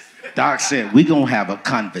 Doc said, we're going to have a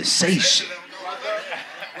conversation.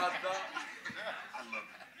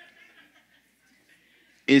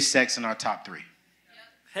 Is sex in our top 3?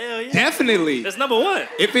 Hell yeah. Definitely. That's number 1.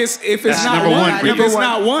 If it's That's not number one, one for if you. it's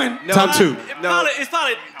not one, No. top 2. It's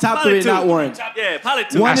probably Top probably 3, 2. not 1. Yeah, probably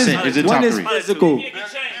 2. One I said, is it one top is 3? physical. It can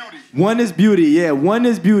change. One is beauty. Yeah, one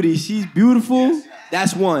is beauty. She's beautiful.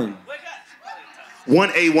 That's one.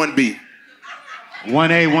 1A, 1B.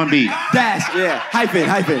 1A, 1B. Dash. Yeah.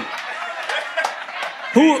 Hyphen.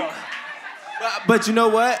 Who? But you know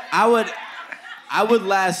what? I would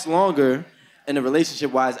last longer in a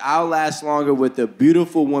relationship wise. I'll last longer with a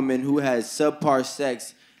beautiful woman who has subpar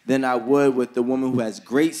sex than I would with the woman who has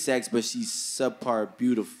great sex but she's subpar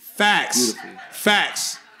beautiful. Facts. Beautiful.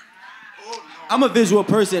 Facts. I'm a visual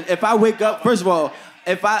person. If I wake up, first of all,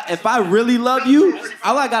 if I really love you,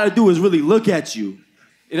 all I gotta do is really look at you.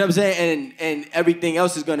 You know what I'm saying? And everything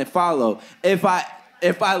else is gonna follow. If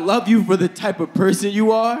I love you for the type of person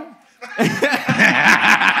you are,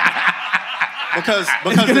 Because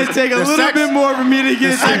it's gonna take a little bit more for me to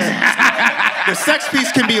get there. The sex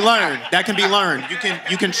piece can be learned. That can be learned.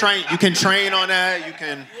 You can train on that. You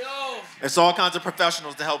can. It's all kinds of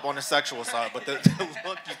professionals to help on the sexual side, but the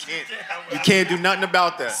look, you can't do nothing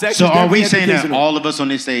about that. So are we saying that all of us on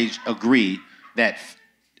this stage agree that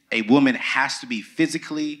a woman has to be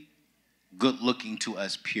physically good looking to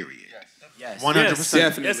us, period? Yes. 100%.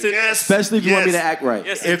 Definitely. Yes, it is. Especially if you want me to act right.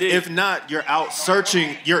 Yes, If not, you're out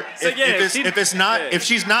searching. If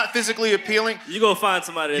she's not physically appealing, you're gonna find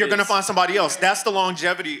somebody. you're gonna find somebody else. That's the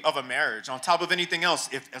longevity of a marriage. On top of anything else,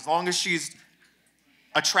 as long as she's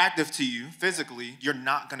attractive to you physically, you're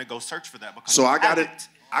not gonna go search for that. Because So I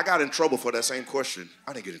got in trouble for that same question.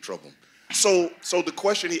 I didn't get in trouble. So the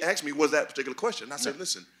question he asked me was that particular question. And I said,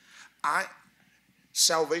 listen,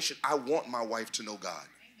 salvation, I want my wife to know God.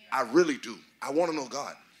 I really do. I want to know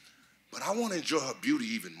God. But I want to enjoy her beauty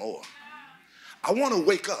even more. I want to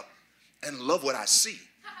wake up and love what I see.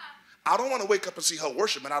 I don't want to wake up and see her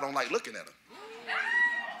worship and I don't like looking at her.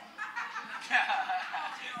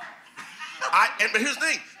 But here's the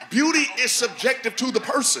thing. Beauty is subjective to the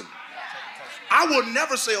person. I will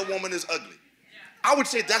never say a woman is ugly. I would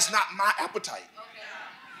say that's not my appetite.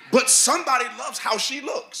 But somebody loves how she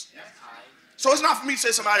looks. So it's not for me to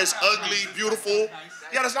say somebody is ugly, beautiful.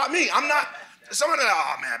 Yeah, that's not me. I'm not. Somebody,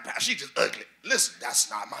 oh man, she's just ugly. Listen, that's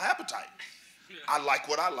not my appetite. I like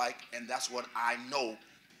what I like, and that's what I know.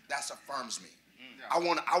 That affirms me. I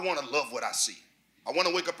want to love what I see. I want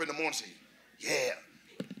to wake up in the morning and say, yeah,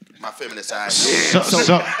 my feminist side. Yeah.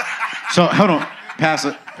 So hold on,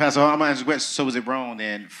 Pastor, I'm gonna ask you a question. So is it wrong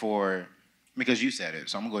then because you said it?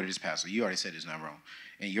 So I'm gonna go to this pastor. You already said it's not wrong.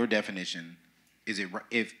 In your definition, is it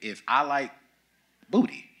if I like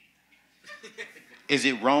booty, is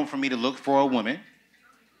it wrong for me to look for a woman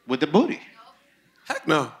with the booty? Heck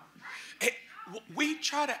no. We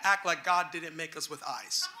try to act like God didn't make us with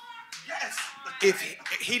eyes. Yes. If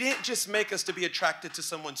he didn't just make us to be attracted to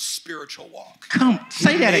someone's spiritual walk.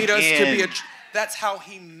 Say that again. Us to be that's how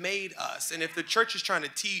he made us. And if the church is trying to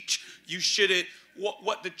teach, you shouldn't.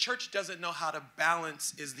 What the church doesn't know how to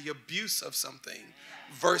balance is the abuse of something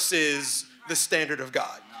versus the standard of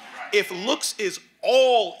God. If looks is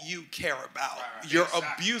all you care about, you're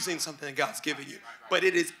abusing something that God's given you. But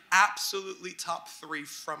it is absolutely top 3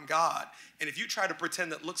 from God. And if you try to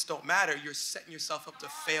pretend that looks don't matter, you're setting yourself up to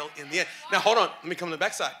fail in the end. Now, hold on. Let me come to the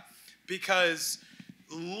backside. Because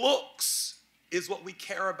looks is what we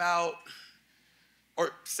care about,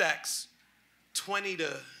 or sex, 20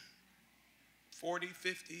 to 40,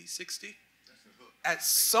 50, 60. At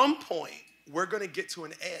some point, we're going to get to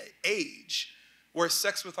an age where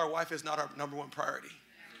sex with our wife is not our number 1 priority,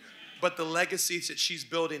 but the legacies that she's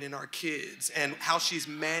building in our kids and how she's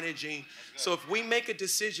managing. So if we make a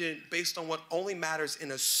decision based on what only matters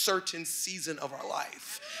in a certain season of our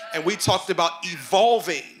life, and we talked about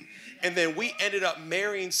evolving, and then we ended up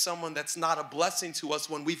marrying someone that's not a blessing to us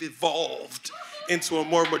when we've evolved into a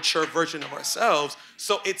more mature version of ourselves.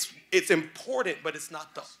 So it's important, but it's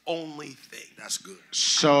not the only thing. That's good.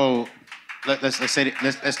 So let's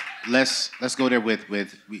go there with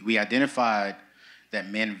we identified that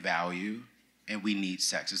men value and we need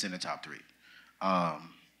sex. It's in the top 3.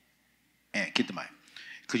 And get the mic.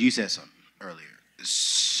 Because you said something earlier.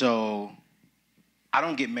 So I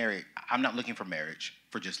don't get married. I'm not looking for marriage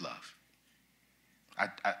for just love.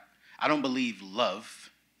 I don't believe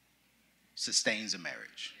love sustains a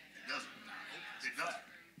marriage. It doesn't.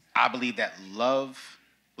 I believe that love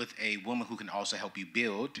with a woman who can also help you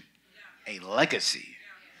build a legacy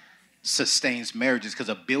sustains marriages, because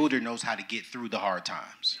a builder knows how to get through the hard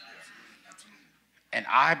times. And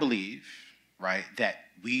I believe, right, that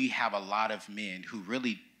we have a lot of men who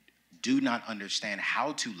really do not understand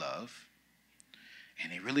how to love,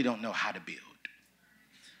 and they really don't know how to build.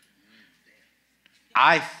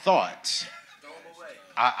 I thought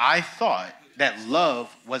that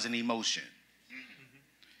love was an emotion.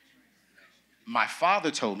 My father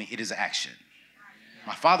told me it is action.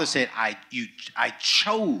 My father said, I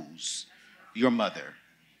chose your mother,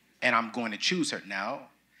 and I'm going to choose her. Now,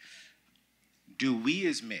 do we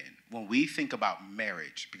as men, when we think about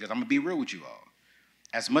marriage, because I'm going to be real with you all,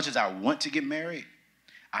 as much as I want to get married,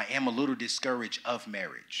 I am a little discouraged of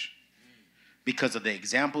marriage because of the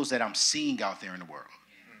examples that I'm seeing out there in the world.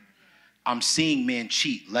 I'm seeing men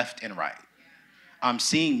cheat left and right. I'm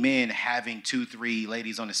seeing men having 2, 3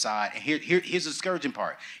 ladies on the side. And here's the discouraging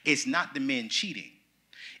part. It's not the men cheating.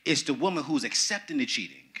 It's the woman who's accepting the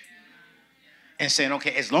cheating and saying,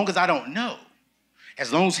 okay, as long as I don't know,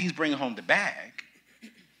 as long as he's bringing home the bag,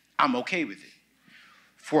 I'm okay with it.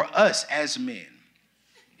 For us as men,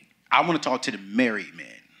 I want to talk to the married men,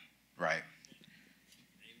 right?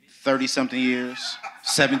 30-something years,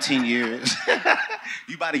 17 years.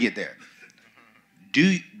 You about to get there.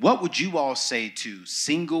 What would you all say to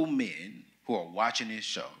single men who are watching this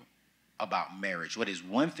show about marriage? What is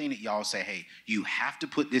one thing that y'all say, hey, you have to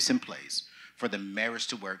put this in place for the marriage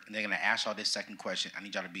to work? And they're going to ask y'all this second question. I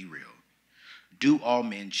need y'all to be real. Do all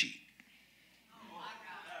men cheat?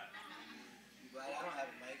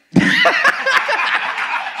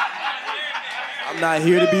 I'm not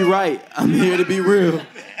here to be right. I'm here to be real.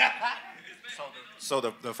 So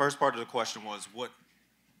the first part of the question was what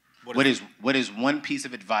is one piece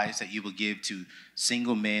of advice that you will give to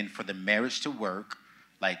single men for the marriage to work?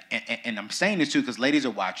 Like, and I'm saying this too because ladies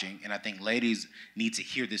are watching, and I think ladies need to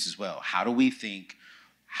hear this as well. How do we think?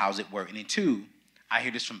 How's it work? And then 2, I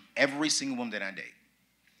hear this from every single woman that I date.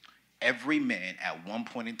 Every man at one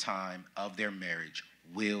point in time of their marriage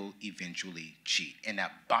will eventually cheat. And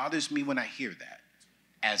that bothers me when I hear that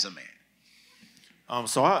as a man.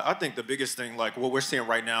 So I think the biggest thing, like what we're seeing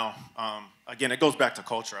right now, again, it goes back to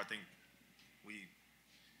culture. I think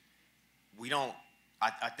we don't,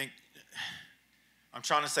 I think, I'm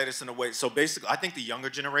trying to say this in a way. So basically, I think the younger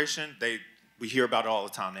generation, we hear about it all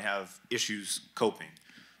the time. They have issues coping.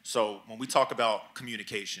 So when we talk about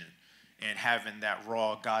communication and having that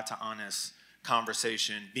raw, God to honest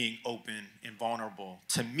conversation, being open and vulnerable,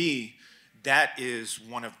 to me, that is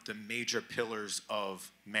one of the major pillars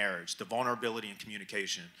of marriage, the vulnerability and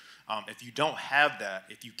communication. If you don't have that,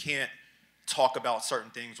 if you can't talk about certain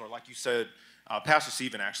things, or like you said, Pastor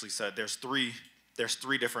Stephen actually said there's three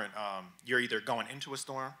different, you're either going into a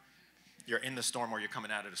storm, you're in the storm, or you're coming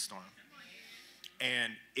out of the storm.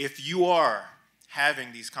 And if you are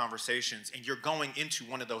having these conversations and you're going into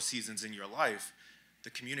one of those seasons in your life, the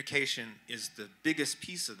communication is the biggest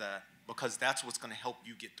piece of that, because that's what's going to help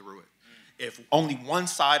you get through it. If only one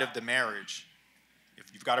side of the marriage, if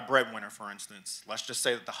you've got a breadwinner, for instance, let's just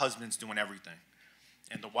say that the husband's doing everything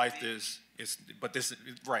and the wife but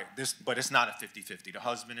it's not a 50-50. The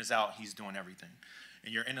husband is out, he's doing everything.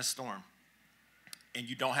 And you're in a storm and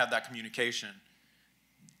you don't have that communication,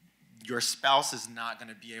 your spouse is not going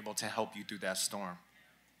to be able to help you through that storm.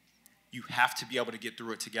 You have to be able to get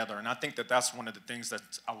through it together. And I think that that's one of the things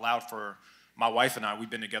that's allowed for my wife and I. We've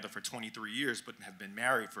been together for 23 years, but have been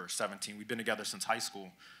married for 17. We've been together since high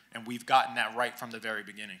school, and we've gotten that right from the very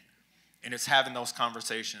beginning. And it's having those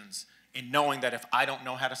conversations and knowing that if I don't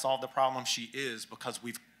know how to solve the problem, she is, because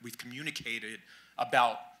we've communicated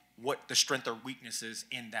about what the strength or weakness is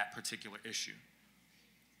in that particular issue.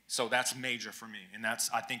 So that's major for me, and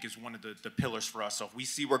that's, I think, is one of the pillars for us. So if we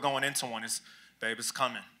see we're going into one, it's, babe, it's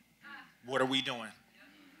coming. What are we doing?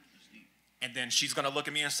 And then she's going to look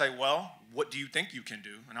at me and say, well, what do you think you can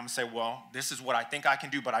do? And I'm going to say, well, this is what I think I can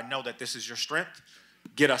do, but I know that this is your strength.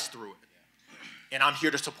 Get us through it. And I'm here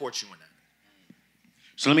to support you in that.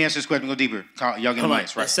 So let me ask this question, go deeper. Y'all get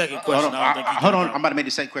mics, right? Second question. Hold on, I'm about to make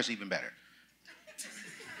the second question even better.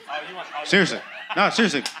 Seriously. No,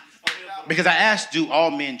 seriously. Because I asked, do all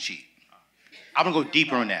men cheat? I'm going to go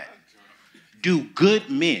deeper on that. Do good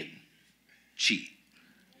men cheat?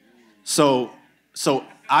 So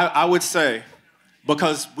I would say,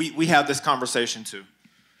 because we have this conversation too,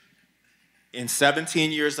 In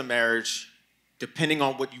 17 years of marriage, depending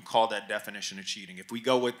on what you call that definition of cheating, if we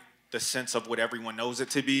go with the sense of what everyone knows it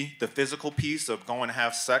to be, the physical piece of going to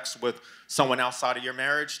have sex with someone outside of your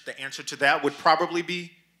marriage, the answer to that would probably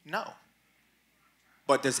be no.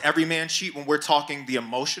 But does every man cheat when we're talking the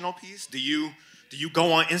emotional piece? Do you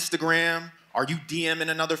go on Instagram? Are you DMing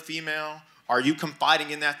another female? Are you confiding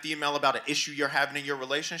in that female about an issue you're having in your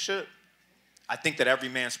relationship? I think that every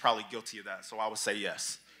man's probably guilty of that, so I would say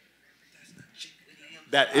yes.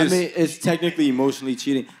 That is. I mean, it's technically emotionally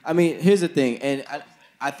cheating. I mean, here's the thing, and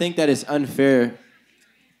I think that it's unfair.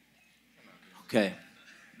 Okay,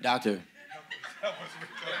 doctor.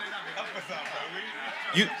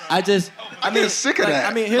 I mean, sick of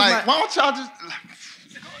that. I mean, here's like, why don't y'all just...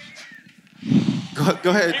 Go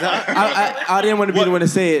ahead, Doc. I didn't want to be the one to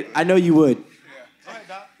say it. I know you would. Go ahead,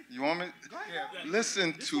 Doc. You want me? Go ahead.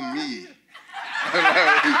 Listen to me.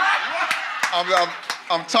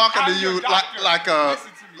 I'm talking to you like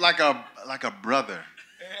a brother.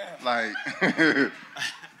 Like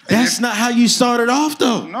that's not how you started off,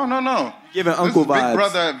 though. No. Giving uncle vibes. Big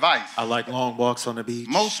brother advice. I like long walks on the beach.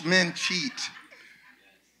 Most men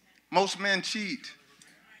cheat.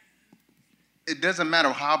 It doesn't matter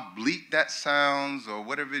how bleak that sounds or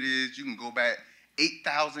whatever it is. You can go back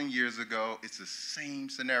 8,000 years ago. It's the same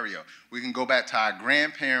scenario. We can go back to our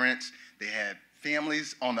grandparents. They had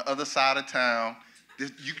families on the other side of town.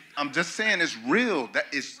 I'm just saying it's real. That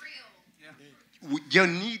is. You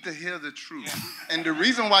need to hear the truth. Yeah. And the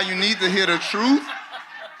reason why you need to hear the truth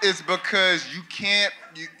is because you can't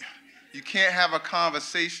have a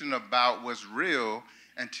conversation about what's real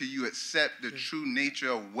until you accept the true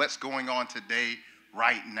nature of what's going on today,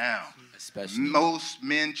 right now. Especially. Most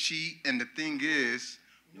men cheat, and the thing is,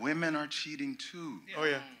 women are cheating too. Oh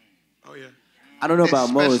yeah. I don't know about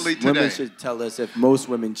Especially most. today. Women should tell us if most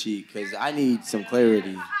women cheat, because I need some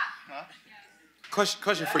clarity.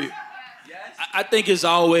 Question for you. I think it's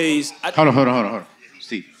always. Hold on.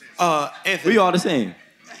 Steve. Anthony, We all the same.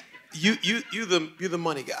 you the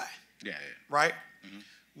money guy, Yeah. right? Mm-hmm.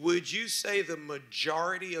 Would you say the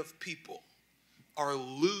majority of people are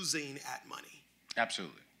losing at money?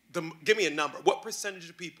 Absolutely. Give me a number. What percentage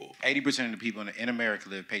of people? 80% of the people in America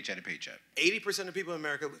live paycheck to paycheck. 80% of people in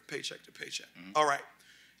America live paycheck to paycheck. Mm-hmm. All right.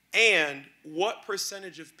 And what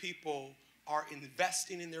percentage of people are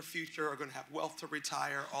investing in their future, are going to have wealth to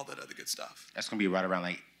retire, all that other good stuff? That's going to be right around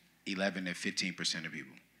like 11 to 15% of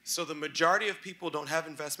people. So the majority of people don't have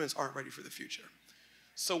investments, aren't ready for the future.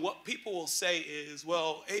 So what people will say is,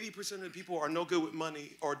 well, 80% of the people are no good with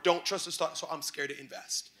money or don't trust the stock, so I'm scared to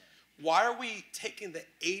invest. Why are we taking the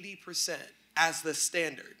 80% as the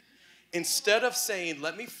standard? Instead of saying,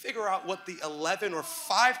 let me figure out what the 11 or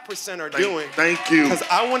 5% are doing. Thank you. Because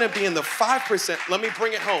I want to be in the 5%. Let me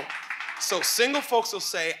bring it home. So single folks will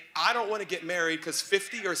say, I don't want to get married because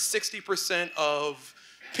 50 or 60% of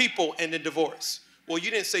people end in divorce. Well,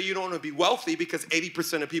 you didn't say you don't want to be wealthy because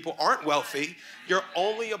 80% of people aren't wealthy. You're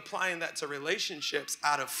only applying that to relationships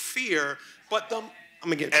out of fear. But I'm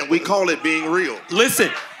going to get in trouble. And we call it being real.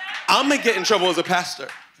 Listen, I'm going to get in trouble as a pastor.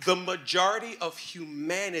 The majority of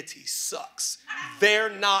humanity sucks.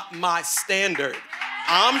 They're not my standard.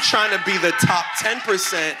 I'm trying to be the top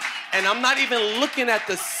 10%, and I'm not even looking at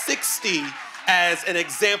the 60 as an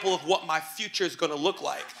example of what my future is going to look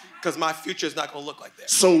like, because my future is not going to look like that.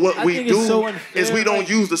 So what we do is we don't like,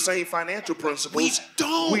 use the same financial principles. We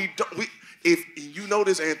don't. If you know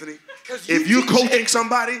this, Anthony, if you're coaching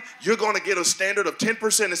somebody, you're going to get a standard of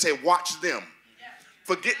 10% and say, watch them.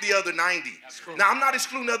 Forget the other 90. Cool. Now, I'm not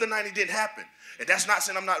excluding the other 90 didn't happen. And that's not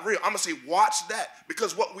saying I'm not real. I'm going to say, watch that.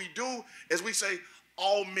 Because what we do is we say,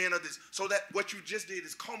 all men are this. So that what you just did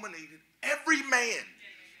is culminated every man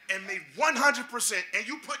and made 100%. And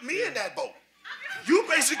you put me in that boat. You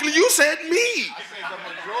said me. I said the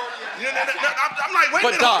majority of I'm like, wait a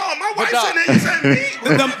minute, hold on. My wife said that, you said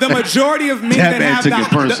me. The majority of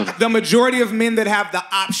men the majority of men that have the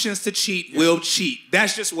options to cheat will cheat.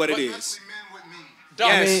 That's just what it is.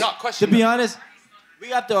 To be honest, we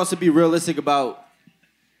have to also be realistic about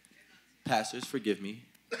pastors. Forgive me.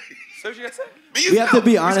 So what you gotta say? We have to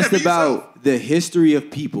be honest about the history of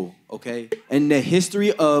people, okay, and the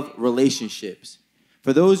history of relationships.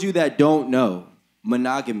 For those of you that don't know,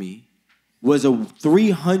 monogamy was a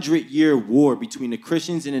 300-year war between the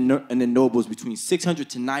Christians and the nobles between 600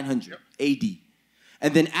 to 900 AD.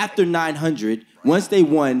 And then after 900, once they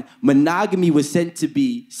won, monogamy was set to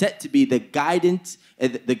be the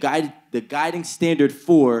guiding standard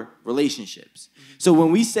for relationships. So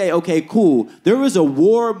when we say, okay, cool, there was a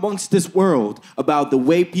war amongst this world about the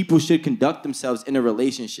way people should conduct themselves in a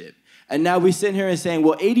relationship. And now we're sitting here and saying,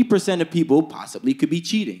 well, 80% of people possibly could be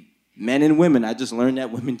cheating. Men and women. I just learned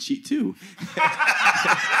that women cheat too.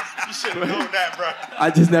 You should have known that, bro. I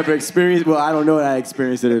just never experienced. Well, I don't know if I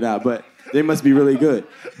experienced it or not, but they must be really good.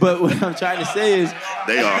 But what I'm trying to say is,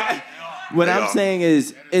 they are. What I'm saying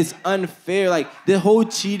is, it's unfair. Like, the whole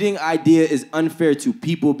cheating idea is unfair to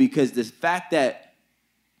people because the fact that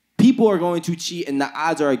people are going to cheat and the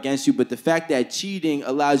odds are against you, but the fact that cheating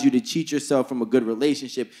allows you to cheat yourself from a good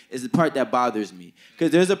relationship is the part that bothers me.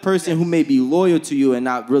 Because there's a person who may be loyal to you and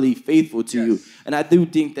not really faithful to you. And I do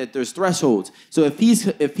think that there's thresholds. So if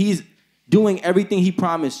he's doing everything he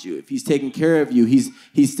promised you, if he's taking care of you,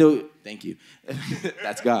 he's still, thank you.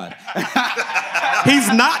 That's God. He's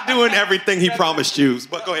not doing everything he promised you,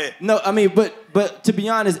 but go ahead. No, I mean, but to be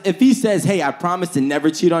honest, if he says, hey, I promise to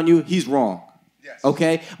never cheat on you, he's wrong. Yes.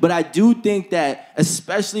 Okay? But I do think that,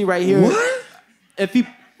 especially right here,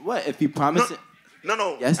 What? If he promised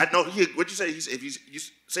No. Yes? What'd you say? You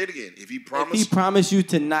say it again. If he promised. If he promised you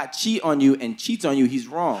to not cheat on you and cheats on you, he's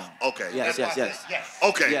wrong. Okay. Yes.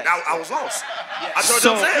 Okay. Yes. Now I was lost. Yes. I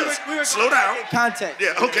told you I'm slow down. Context.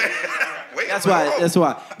 Yeah. Okay. Wait. That's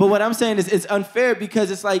why. But what I'm saying is, it's unfair because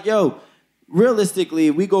it's like, yo,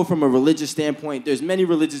 realistically, we go from a religious standpoint. There's many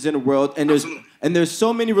religions in the world, and there's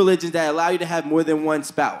so many religions that allow you to have more than one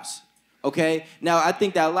spouse. Okay. Now I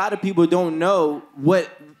think that a lot of people don't know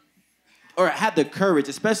or have the courage,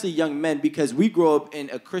 especially young men, because we grow up in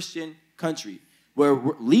a Christian country where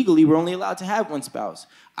legally we're only allowed to have one spouse.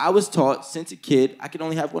 I was taught since a kid I could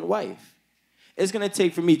only have one wife. It's going to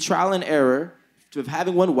take for me trial and error of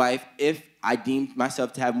having one wife if I deemed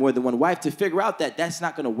myself to have more than one wife to figure out that that's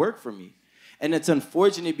not going to work for me. And it's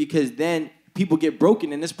unfortunate because then people get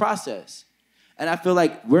broken in this process. And I feel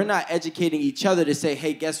like we're not educating each other to say,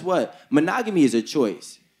 hey, guess what? Monogamy is a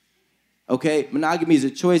choice. Okay, monogamy is a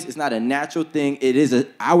choice. It's not a natural thing. It is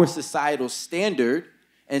our societal standard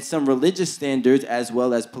and some religious standards as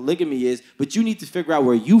well as polygamy is. But you need to figure out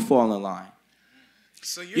where you fall in line.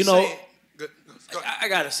 So you're saying... I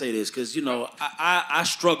got to say this because, I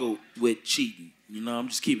struggled with cheating. I'm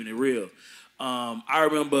just keeping it real. I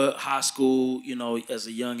remember high school, as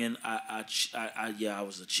a youngin', I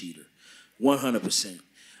was a cheater, 100%.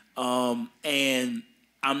 And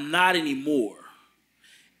I'm not anymore.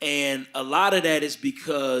 And a lot of that is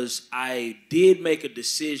because I did make a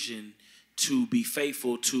decision to be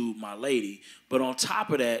faithful to my lady. But on top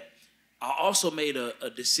of that, I also made a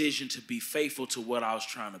decision to be faithful to what I was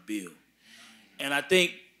trying to build. And I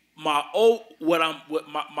think my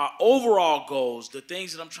overall goals, the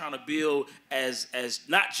things that I'm trying to build as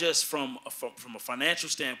not just from a financial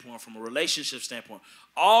standpoint, from a relationship standpoint,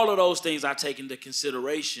 all of those things I take into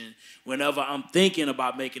consideration whenever I'm thinking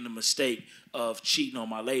about making the mistake of cheating on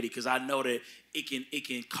my lady, because I know that it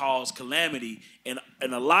can cause calamity in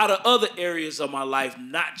a lot of other areas of my life,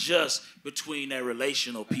 not just between that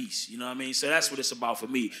relational piece. You know what I mean? So that's what it's about for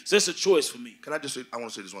me. So it's a choice for me. Can I just say, I want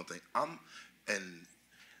to say this one thing. And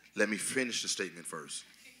let me finish the statement first.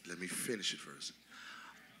 Let me finish it first.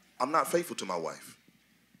 I'm not faithful to my wife.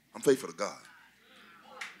 I'm faithful to God.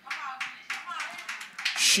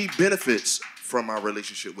 She benefits from my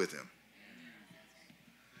relationship with him.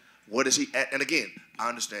 What is he at? And again, I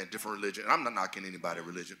understand different religion. I'm not knocking anybody's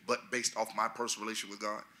religion, but based off my personal relationship with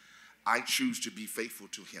God, I choose to be faithful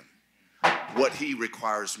to him. What he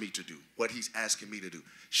requires me to do, what he's asking me to do.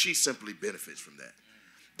 She simply benefits from that.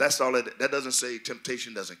 That's all. That doesn't say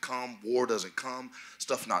temptation doesn't come, war doesn't come,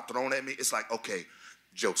 stuff not thrown at me. It's like, okay,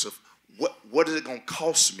 Joseph, what is it going to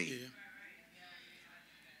cost me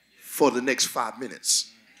for the next 5 minutes?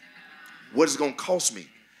 What is it going to cost me?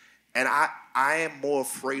 And I am more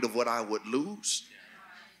afraid of what I would lose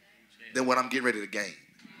than what I'm getting ready to gain.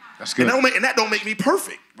 That's good. And that don't make me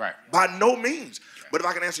perfect. Right. By no means. But if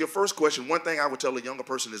I can answer your first question, one thing I would tell a younger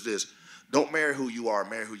person is this: don't marry who you are,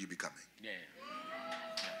 marry who you're becoming. Yeah.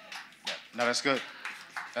 No, that's good.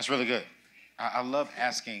 That's really good. I love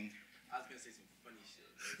asking. I was going to say some funny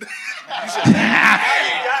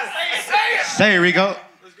shit. Say it, Rico.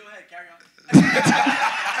 Let's go ahead, carry on.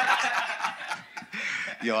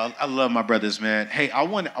 Yo, I love my brothers, man. Hey, I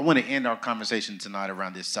want to end our conversation tonight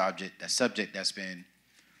around this subject, that subject that's been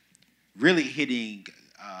really hitting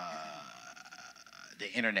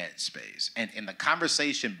the internet space. And the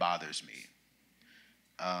conversation bothers me,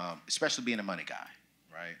 especially being a money guy,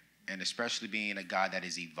 right? And especially being a guy that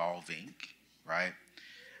is evolving, right?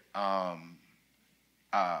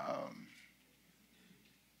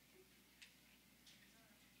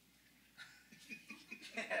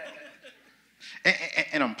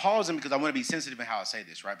 And I'm pausing because I want to be sensitive in how I say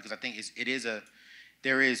this, right? Because I think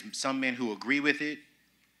there is some men who agree with it,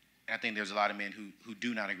 and I think there's a lot of men who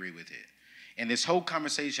do not agree with it. And this whole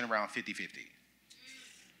conversation around 50-50.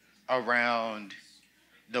 around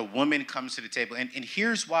the woman comes to the table. And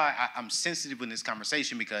here's why I'm sensitive in this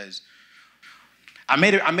conversation, because I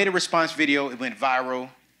made a response video. It went viral.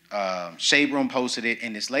 Shade Room posted it,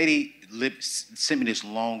 and this lady sent me this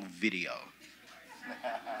long video.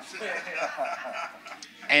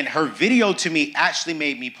 And her video to me actually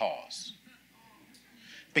made me pause.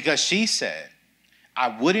 Because she said, I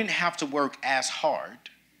wouldn't have to work as hard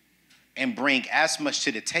and bring as much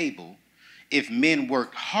to the table if men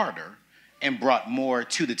worked harder and brought more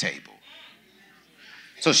to the table.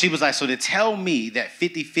 So she was like, so to tell me that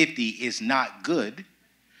 50-50 is not good,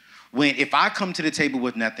 when if I come to the table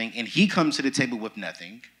with nothing and he comes to the table with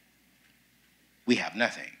nothing, we have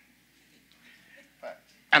nothing.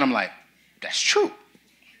 And I'm like, that's true.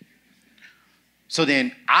 So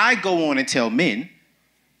then I go on and tell men,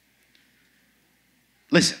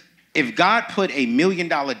 listen, if God put $1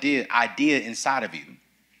 million idea inside of you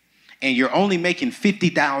and you're only making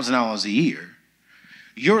 $50,000 a year,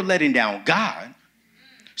 you're letting down God.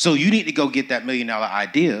 So you need to go get that $1 million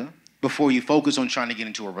idea before you focus on trying to get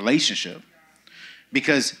into a relationship,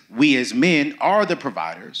 because we as men are the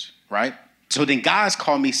providers, right? So then guys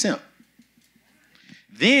call me simp.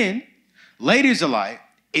 Then ladies are like,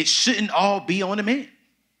 it shouldn't all be on the men,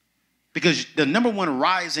 because the number one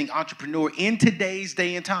rising entrepreneur in today's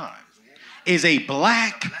day and time is a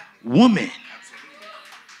black woman.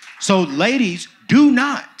 So ladies do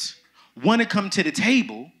not want to come to the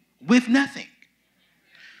table with nothing.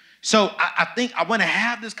 So I think I want to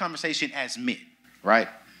have this conversation as men, right?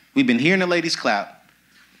 We've been hearing the ladies clap.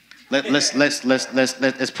 Let's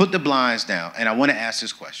put the blinds down, and I want to ask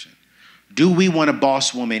this question. Do we want a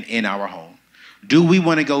boss woman in our home? Do we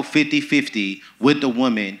want to go 50-50 with the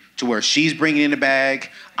woman to where she's bringing in the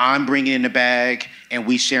bag, I'm bringing in the bag, and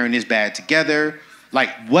we sharing this bag together?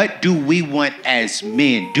 Like, what do we want as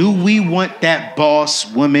men? Do we want that boss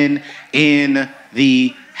woman in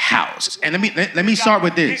the house? And let me start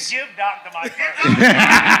with this. Give Doc the mic.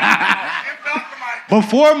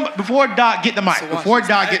 Before Doc get the mic. Before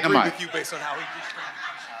Doc get the mic. With you based on how he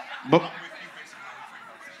But,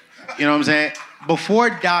 you know what I'm saying? Before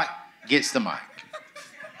Doc gets the mic.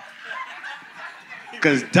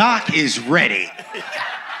 Because Doc is ready.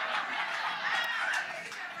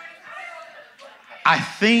 I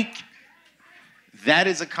think that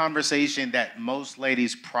is a conversation that most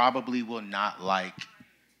ladies probably will not like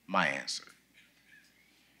my answer.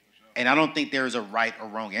 And I don't think there is a right or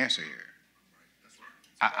wrong answer here.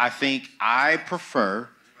 I think I prefer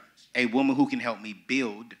a woman who can help me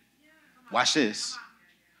build, watch this,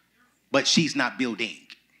 but she's not building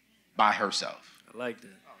by herself. I like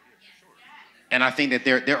that. And I think that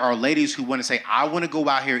there are ladies who want to say, I want to go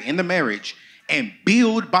out here in the marriage and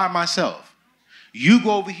build by myself. You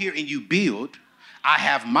go over here and you build. I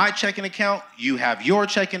have my checking account, you have your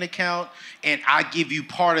checking account, and I give you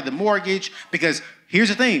part of the mortgage. Because here's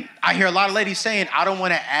the thing, I hear a lot of ladies saying, I don't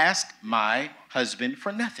want to ask my husband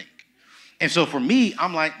for nothing. And so for me,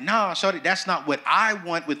 I'm like, nah, shorty, that's not what I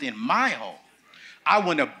want within my home. I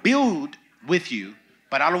want to build with you,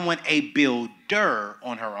 but I don't want a builder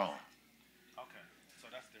on her own. Okay, so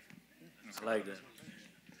that's different. I like that.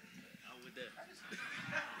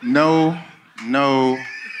 No. No.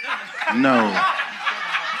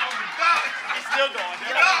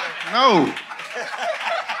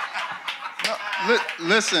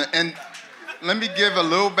 Listen, and let me give a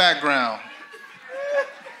little background.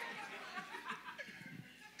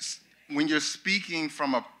 When you're speaking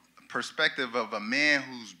from a perspective of a man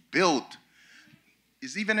who's built,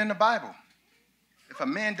 it's even in the Bible. If a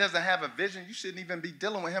man doesn't have a vision, you shouldn't even be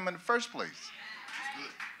dealing with him in the first place.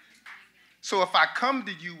 So if I come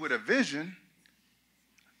to you with a vision,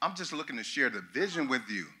 I'm just looking to share the vision with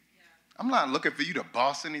you. I'm not looking for you to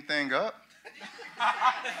boss anything up.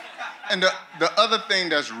 And the other thing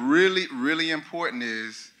that's really, really important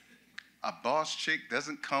is a boss chick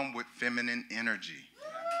doesn't come with feminine energy.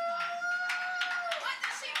 What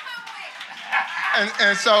does she come with?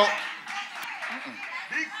 And so,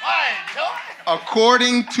 Be quiet, Joe.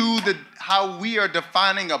 according to how we are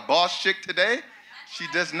defining a boss chick today, she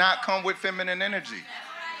does not come with feminine energy.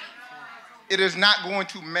 It is not going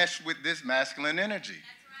to mesh with this masculine energy.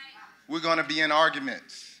 We're going to be in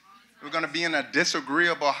arguments. We're going to be in a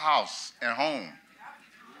disagreeable house at home.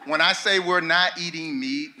 When I say we're not eating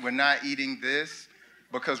meat, we're not eating this,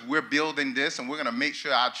 because we're building this and we're going to make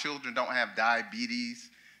sure our children don't have diabetes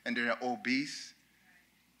and they're obese.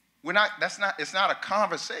 It's not a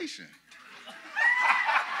conversation.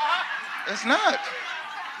 It's not.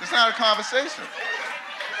 It's not a conversation.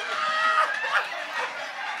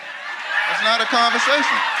 It's not a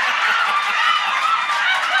conversation.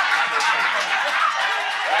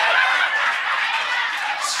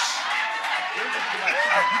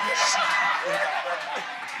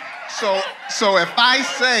 So if I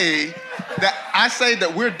say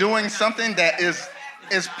that we're doing something that is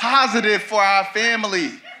positive for our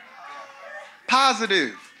family,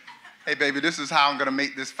 positive. Hey, baby, this is how I'm gonna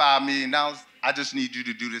make this $5 million. I just need you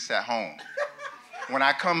to do this at home. When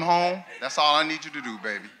I come home, that's all I need you to do,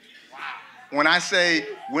 baby. When I say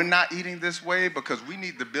we're not eating this way because we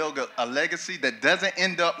need to build a legacy that doesn't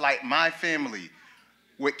end up like my family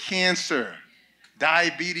with cancer,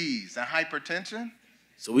 diabetes, and hypertension.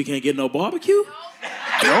 So we can't get no barbecue?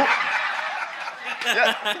 Nope.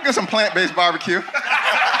 Yeah, get some plant-based barbecue.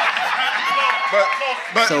 But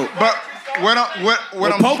what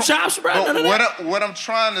I'm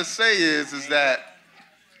trying to say is that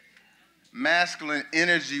masculine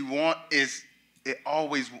energy it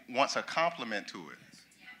always wants a complement to it.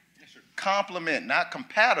 Complement, not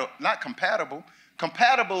compatible.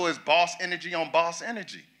 Compatible is boss energy on boss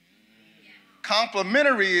energy.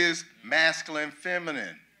 Complementary is masculine,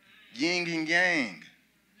 feminine, yin and yang.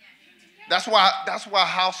 That's why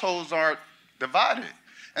households are divided.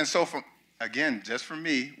 And so just for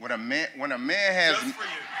me, when a man has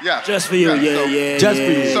just for you, just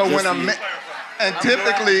for you. So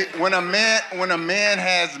typically when a man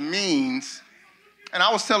has means, and I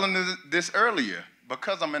was telling this earlier,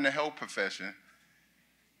 because I'm in the health profession,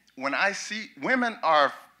 when I see women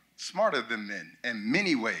are smarter than men in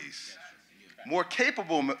many ways, more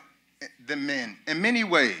capable than men in many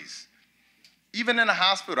ways. Even in the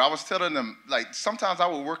hospital, I was telling them, like, sometimes I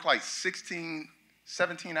would work like 16,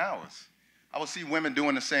 17 hours. I would see women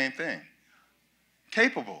doing the same thing.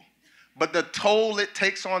 Capable. But the toll it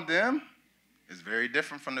takes on them is very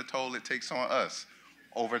different from the toll it takes on us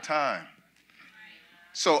over time.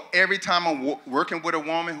 So every time I'm working with a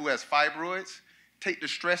woman who has fibroids, take the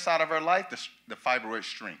stress out of her life, the fibroids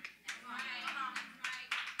shrink.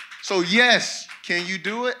 So yes, can you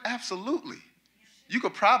do it? Absolutely. You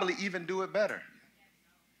could probably even do it better.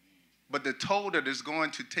 But the toll that it's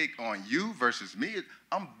going to take on you versus me,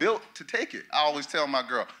 I'm built to take it. I always tell my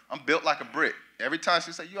girl, I'm built like a brick. Every time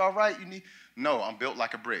she says, you all right? No, I'm built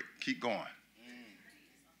like a brick. Keep going.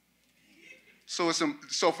 So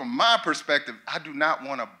from my perspective, I do not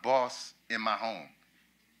want a boss in my home,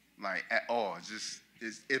 like at all.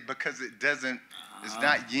 Because it's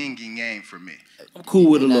not yin and yang for me. I'm cool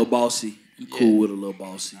with a little bossy.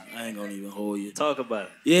 I ain't gonna even hold you. Talk about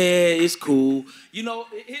it. Yeah, it's cool. You know,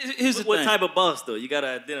 here's the thing. What type of boss, though? You gotta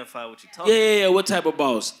identify what you're talking about. Yeah, what type of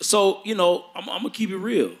boss? So, you know, I'm gonna keep it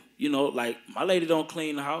real. You know, like, my lady don't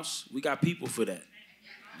clean the house. We got people for that.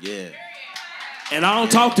 Yeah. And I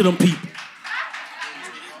don't talk to them people.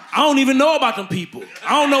 I don't even know about them people.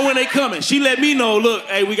 I don't know when they coming. She let me know, look,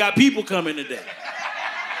 hey, we got people coming today.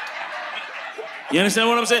 You understand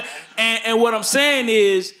what I'm saying? And what I'm saying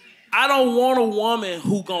is, I don't want a woman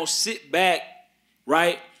who gonna sit back,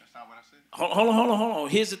 right? That's not what I said. Hold on.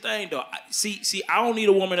 Here's the thing, though. See, I don't need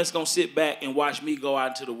a woman that's gonna sit back and watch me go out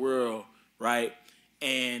into the world, right,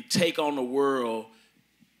 and take on the world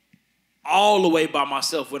all the way by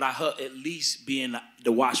myself without her at least being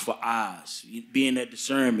the watchful eyes, being that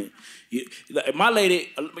discernment. My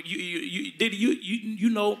lady, you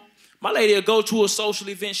know, my lady will go to a social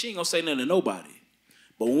event. She ain't gonna say nothing to nobody.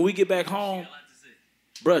 But when we get back home,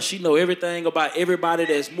 bruh, she know everything about everybody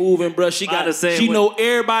that's moving, bruh. She know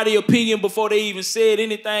everybody's opinion before they even said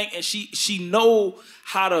anything, and she know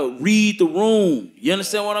how to read the room. You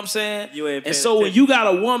understand what I'm saying? And so when you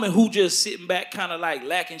got a woman who just sitting back kind of like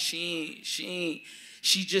lacking, she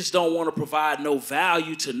just don't want to provide no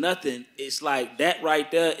value to nothing. It's like that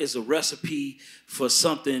right there is a recipe for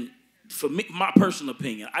something, for me, my personal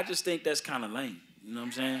opinion. I just think that's kind of lame. You know what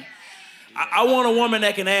I'm saying? I want a woman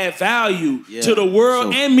that can add value to the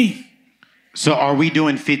world and me. So are we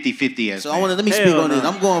doing 50-50 as men? Let me speak on this.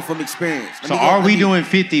 I'm going from experience. Are we doing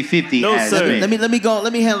 50-50 as men?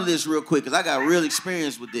 Let me handle this real quick because I got real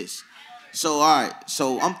experience with this. So all right,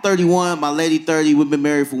 so I'm 31, my lady 30. We've been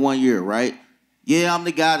married for 1 year, right? Yeah, I'm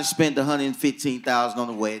the guy that spent $115,000 on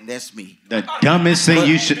the wedding. That's me. The dumbest thing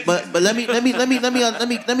you should. But let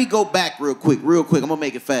me go back real quick. I'm gonna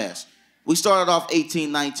make it fast. We started off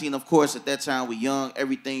 18, 19. Of course, at that time we young.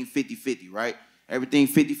 Everything 50-50, right? Everything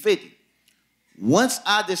 50-50. Once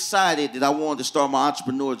I decided that I wanted to start my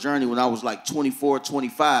entrepreneur journey when I was like 24,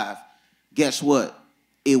 25, guess what?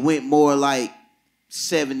 It went more like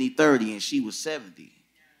 70-30, and she was 70.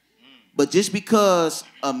 But just because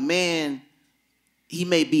a man, he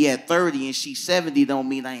may be at 30 and she's 70, don't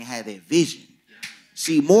mean I ain't had that vision.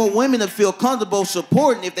 See, more women would feel comfortable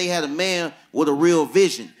supporting if they had a man with a real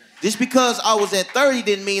vision. Just because I was at 30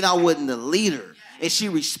 didn't mean I wasn't a leader, and she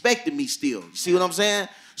respected me still. You see what I'm saying?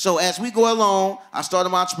 So as we go along, I started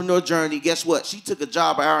my entrepreneur journey. Guess what? She took a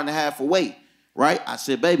job an hour and a half away, right? I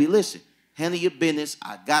said, baby, listen, handle your business.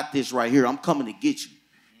 I got this right here. I'm coming to get you,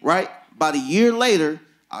 right? About a year later,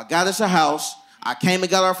 I got us a house. I came and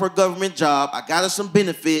got her for a government job. I got her some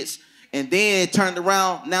benefits. And then it turned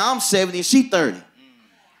around. Now I'm 70 and she 30.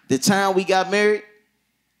 The time we got married,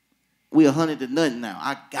 we 100 to nothing now.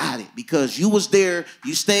 I got it because you was there,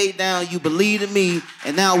 you stayed down, you believed in me,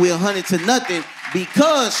 and now we're 100 to nothing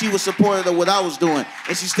because she was supportive of what I was doing.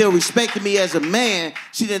 And she still respected me as a man.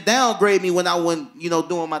 She didn't downgrade me when I wasn't,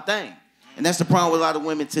 doing my thing. And that's the problem with a lot of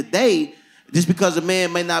women today. Just because a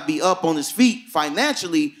man may not be up on his feet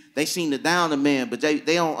financially, they seem to down a man, but they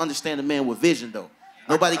don't understand a man with vision, though.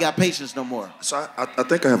 Nobody got patience no more. So I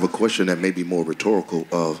think I have a question that may be more rhetorical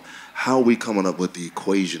of how we coming up with the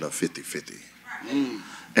equation of 50-50.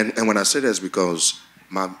 And when I say that is because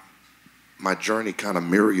my journey kind of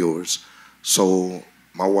mirror yours. So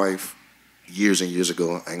my wife, years and years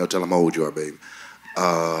ago, I ain't gonna tell them how old you are, baby.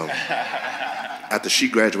 After she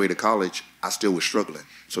graduated college, I still was struggling.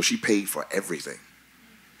 So she paid for everything.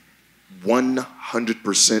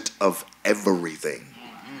 100% of everything.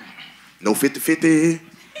 No 50-50,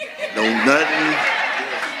 no nothing.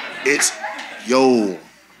 It's,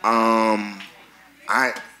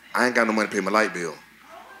 I ain't got no money to pay my light bill.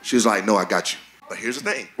 She was like, no, I got you. But here's the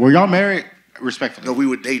thing. Were y'all married respectfully? No, we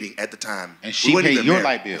were dating at the time. And she paid your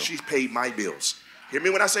light bill? She paid my bills. Hear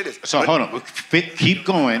me when I say this. So hold on, keep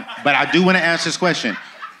going. But I do want to ask this question.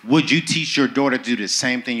 Would you teach your daughter to do the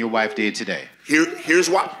same thing your wife did today? Here's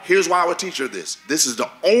why I would teach her this. This is the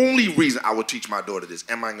only reason I would teach my daughter this,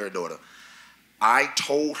 and my granddaughter. I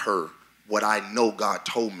told her what I know God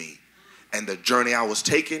told me, and the journey I was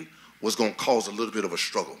taking was going to cause a little bit of a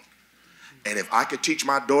struggle. And if I could teach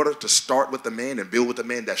my daughter to start with the man and build with the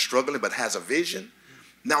man that's struggling but has a vision.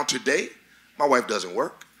 Now today, my wife doesn't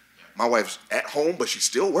work. My wife's at home, but she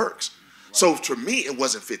still works. So to me, it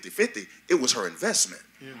wasn't 50-50. It was her investment.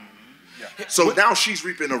 So now she's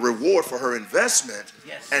reaping a reward for her investment,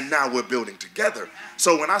 and now we're building together.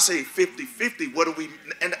 So when I say 50-50, what do we,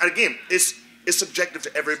 and again, it's subjective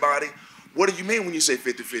to everybody. What do you mean when you say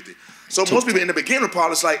 50-50? So most people in the beginning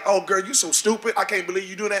part is like, oh, girl, you so stupid. I can't believe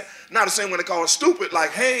you do that. Not the same when they call it stupid.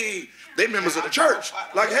 Like, hey, they members of the church.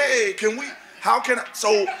 Like, hey, how can I?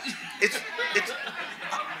 So it's.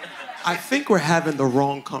 I think we're having the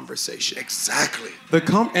wrong conversation. Exactly.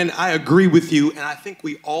 And I agree with you, and I think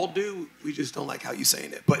we all do. We just don't like how you're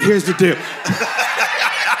saying it. But here's the deal.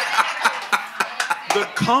 The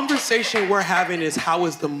conversation we're having is how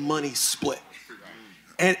is the money split?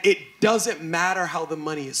 And it doesn't matter how the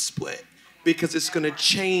money is split because it's going to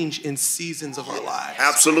change in seasons of our lives.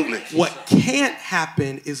 Absolutely. What can't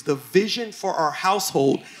happen is the vision for our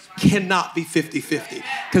household cannot be 50-50.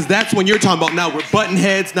 Because that's when you're talking about now we're butting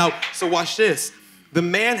heads. Now, so watch this. The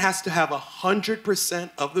man has to have 100%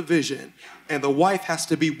 of the vision and the wife has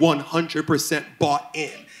to be 100% bought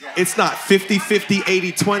in. It's not 50-50,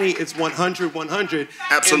 80-20. It's 100-100.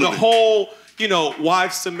 Absolutely. And the whole,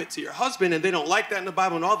 wives submit to your husband and they don't like that in the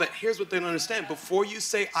Bible and all that. Here's what they don't understand. Before you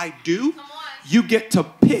say I do, you get to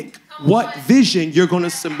pick what vision you're going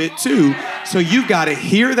to submit to. So you got to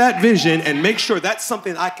hear that vision and make sure that's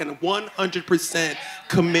something I can 100%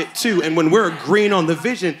 commit to. And when we're agreeing on the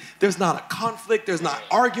vision, there's not a conflict, there's not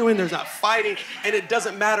arguing, there's not fighting, and it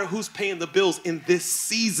doesn't matter who's paying the bills in this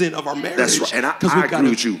season of our marriage. That's right. And I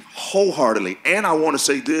agree with you wholeheartedly. And I want to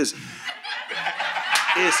say this.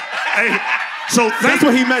 That's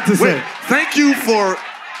what he meant to say. Thank you for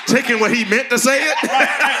taking what he meant to say it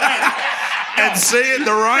and say it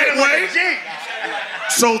the right way.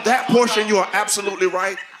 So that portion, you are absolutely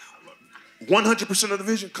right. 100% of the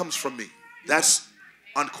vision comes from me. That's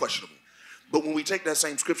unquestionable. But when we take that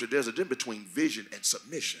same scripture, there's a difference between vision and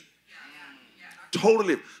submission.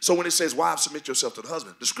 Totally. So when it says, wives, submit yourself to the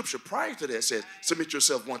husband, the scripture prior to that says, submit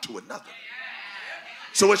yourself one to another.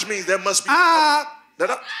 So which means there must be...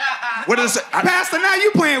 What does it say? Pastor, now you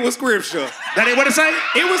playing with scripture. That ain't what it say?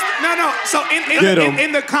 It was, no. So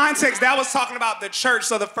in the context, that was talking about the church.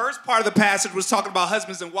 So the first part of the passage was talking about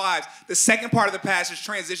husbands and wives. The second part of the passage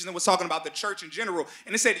transitioned and was talking about the church in general.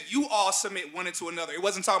 And it said, you all submit one to another. It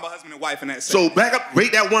wasn't talking about husband and wife in that sense. So back up,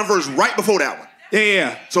 rate that one verse right before that one.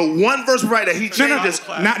 Yeah. So one verse right there, he changed this.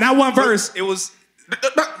 Not one verse. It was...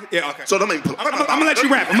 Yeah, okay. So let me... I'm going to let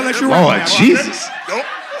you rap. Oh, Jesus.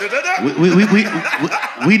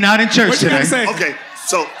 We not in church today. Okay,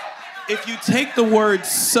 so if you take the word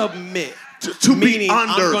submit, to meaning be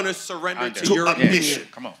under, I'm going to surrender to your opinion.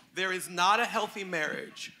 Come on. There is not a healthy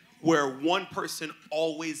marriage where one person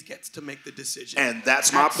always gets to make the decision. And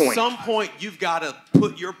that's my point. At some point, you've got to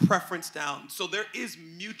put your preference down. So there is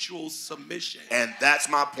mutual submission. And that's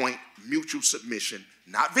my point. Mutual submission,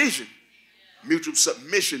 not vision. Mutual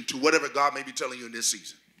submission to whatever God may be telling you in this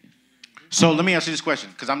season. So let me ask you this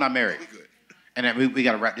question, because I'm not married. And we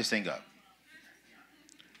got to wrap this thing up.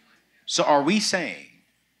 So are we saying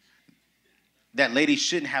that ladies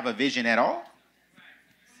shouldn't have a vision at all?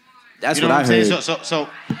 That's you know what I heard. So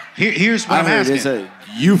here's what I'm asking. Say,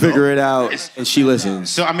 you figure it out, and she listens.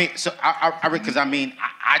 So I mean,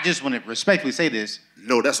 I just want to respectfully say this.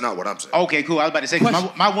 No, that's not what I'm saying. Okay, cool. I was about to say,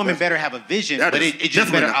 'cause my woman better have a vision, but it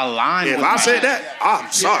just better align with If I said that,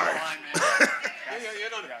 I'm sorry.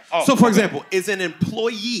 So, for example, is an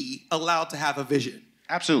employee allowed to have a vision?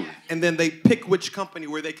 Absolutely. And then they pick which company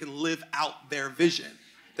where they can live out their vision.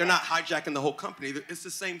 They're not hijacking the whole company. It's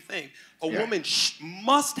the same thing. A woman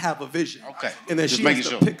must have a vision. Okay. And then Just she making has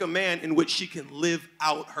to sure. pick a man in which she can live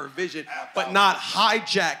out her vision, but not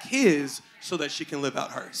hijack his so that she can live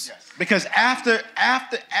out hers. Because after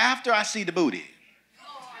I see the booty,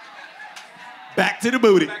 back to the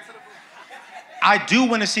booty. I do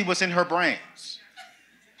want to see what's in her brains.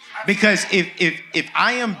 Because if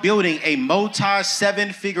I am building a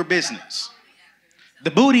multi-7-figure business,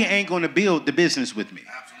 the booty ain't going to build the business with me.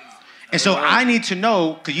 And so I need to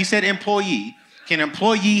know, because you said employee, can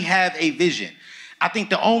employee have a vision? I think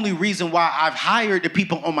the only reason why I've hired the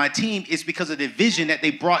people on my team is because of the vision that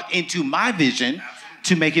they brought into my vision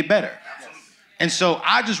to make it better. And so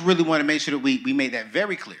I just really want to make sure that we made that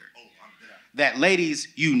very clear. That ladies,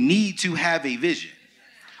 you need to have a vision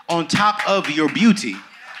on top of your beauty.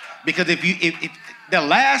 Because if the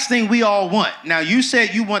last thing we all want, now you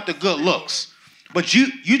said you want the good looks, but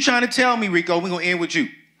you trying to tell me, Rico, we're gonna end with you.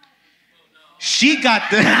 She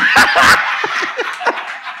got the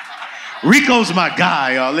Rico's my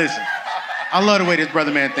guy, y'all. Listen, I love the way this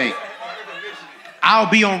brother man think.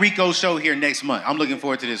 I'll be on Rico's show here next month. I'm looking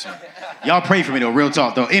forward to this one. Y'all pray for me though, real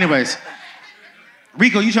talk though. Anyways,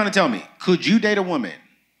 Rico, you trying to tell me, could you date a woman?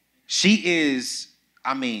 She is,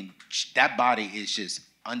 I mean, that body is just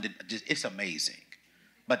it's amazing.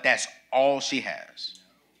 But that's all she has.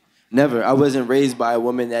 Never. I wasn't raised by a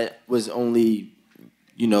woman that was only,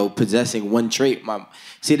 possessing one trait.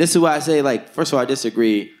 See, this is why I say, first of all, I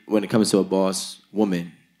disagree when it comes to a boss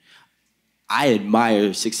woman. I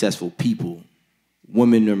admire successful people,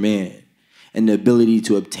 woman or man, and the ability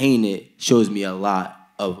to obtain it shows me a lot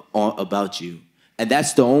about you. And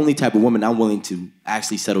that's the only type of woman I'm willing to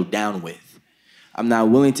actually settle down with. I'm not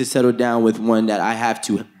willing to settle down with one that I have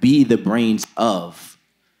to be the brains of.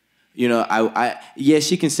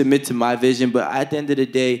 She can submit to my vision, but at the end of the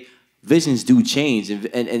day, visions do change,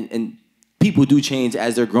 and people do change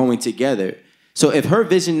as they're growing together. So if her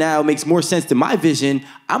vision now makes more sense to my vision,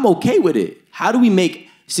 I'm okay with it. How do we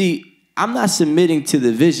I'm not submitting to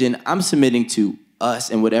the vision, I'm submitting to us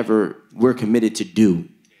and whatever we're committed to do.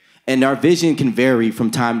 And our vision can vary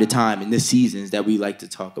from time to time in the seasons that we like to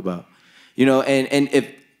talk about. And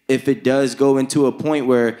if it does go into a point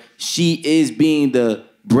where she is being the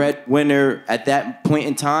breadwinner at that point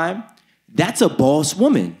in time, that's a boss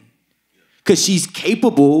woman. Because she's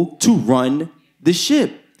capable to run the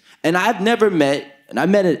ship. And I've never met, and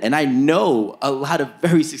I know a lot of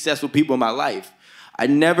very successful people in my life. I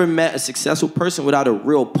never met a successful person without a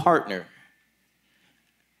real partner.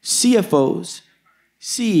 CFOs,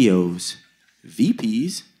 CEOs,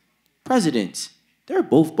 VPs, presidents. They're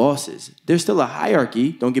both bosses. There's still a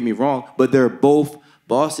hierarchy, don't get me wrong, but they're both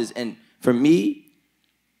bosses. And for me,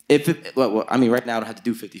 right now I don't have to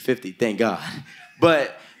do 50-50, thank God.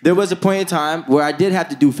 But there was a point in time where I did have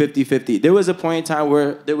to do 50-50. There was a point in time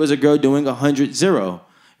where there was a girl doing 100-0,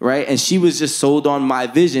 right? And she was just sold on my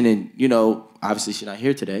vision. And, obviously she's not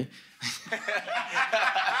here today.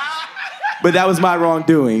 But that was my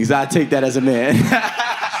wrongdoings. I take that as a man.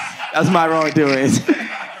 That's my wrongdoings.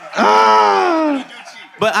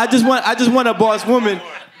 But I just want a boss woman.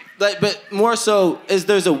 But more so is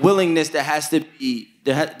there's a willingness that has to be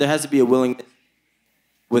there has to be a willingness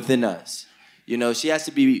within us. She has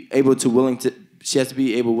to be able to willing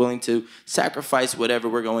to sacrifice whatever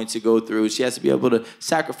we're going to go through. She has to be able to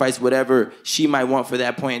sacrifice whatever she might want for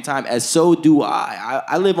that point in time. As so do I.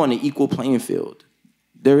 I live on an equal playing field.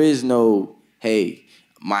 There is no, hey,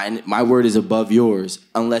 my word is above yours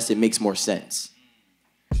unless it makes more sense.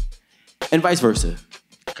 And vice versa.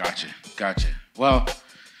 Gotcha. Well,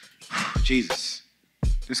 Jesus.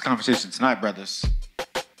 This conversation tonight, brothers.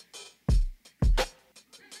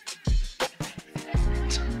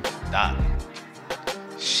 Doc.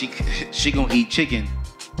 She gonna eat chicken.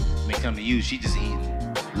 When it come to you, she just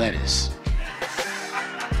eating lettuce.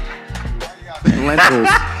 Lentils.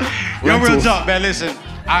 Yo, real talk, man. Listen,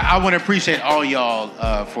 I want to appreciate all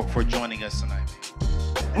y'all for joining us tonight.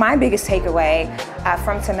 My biggest takeaway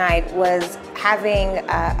from tonight was having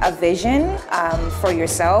a vision for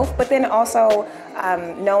yourself, but then also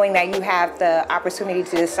knowing that you have the opportunity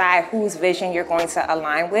to decide whose vision you're going to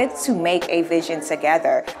align with to make a vision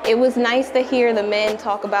together. It was nice to hear the men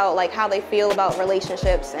talk about like how they feel about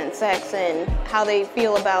relationships and sex and how they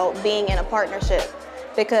feel about being in a partnership.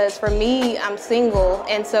 Because for me, I'm single,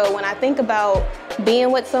 and so when I think about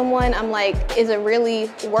being with someone, I'm like, is it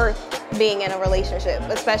really worth being in a relationship?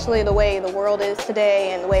 Especially the way the world is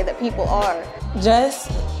today and the way that people are.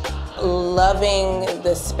 Just loving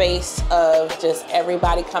the space of just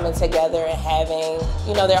everybody coming together and having,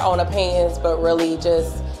 you know, their own opinions, but really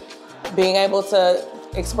just being able to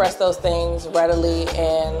express those things readily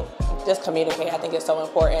and just communicate. I think it's so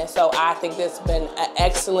important. So I think this has been an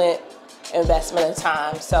excellent investment in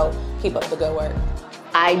time, so keep up the good work.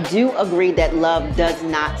 I do agree that love does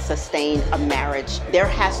not sustain a marriage. There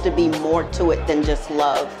has to be more to it than just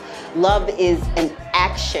love. Love is an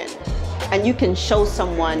action, and you can show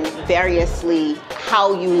someone variously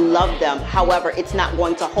how you love them. However, it's not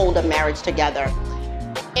going to hold a marriage together.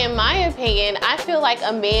 In my opinion, I feel like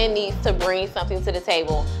a man needs to bring something to the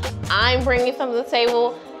table. I'm bringing something to the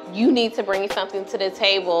table. You need to bring something to the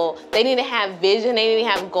table. They need to have vision, they need to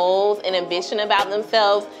have goals and ambition about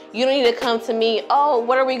themselves. You don't need to come to me, oh,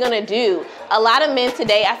 what are we gonna do? A lot of men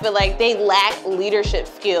today, I feel like they lack leadership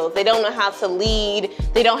skills. They don't know how to lead,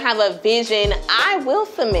 they don't have a vision. I will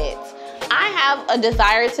submit. I have a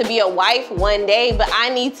desire to be a wife one day, but I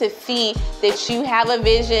need to see that you have a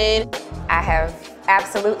vision. I have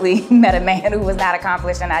absolutely met a man who was not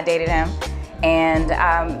accomplished and I dated him. And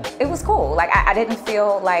it was cool. Like, I didn't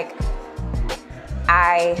feel like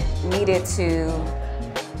I needed to,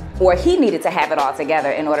 or he needed to have it all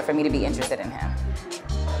together in order for me to be interested in him.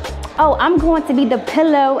 Oh, I'm going to be the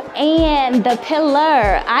pillow and the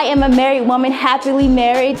pillar. I am a married woman, happily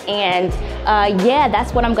married, and yeah,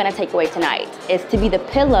 that's what I'm gonna take away tonight, is to be the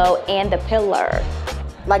pillow and the pillar.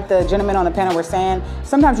 Like the gentlemen on the panel were saying,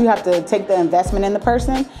 sometimes you have to take the investment in the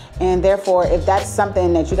person, and therefore, if that's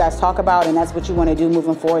something that you guys talk about and that's what you want to do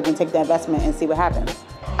moving forward, then take the investment and see what happens.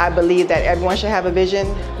 I believe that everyone should have a vision,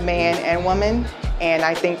 man and woman, and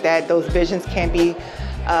I think that those visions can be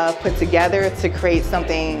put together to create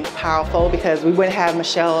something powerful, because we wouldn't have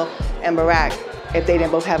Michelle and Barack if they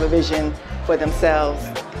didn't both have a vision for themselves.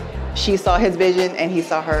 She saw his vision and he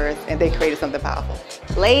saw hers, and they created something powerful.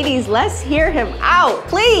 Ladies, let's hear him out,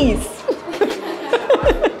 please.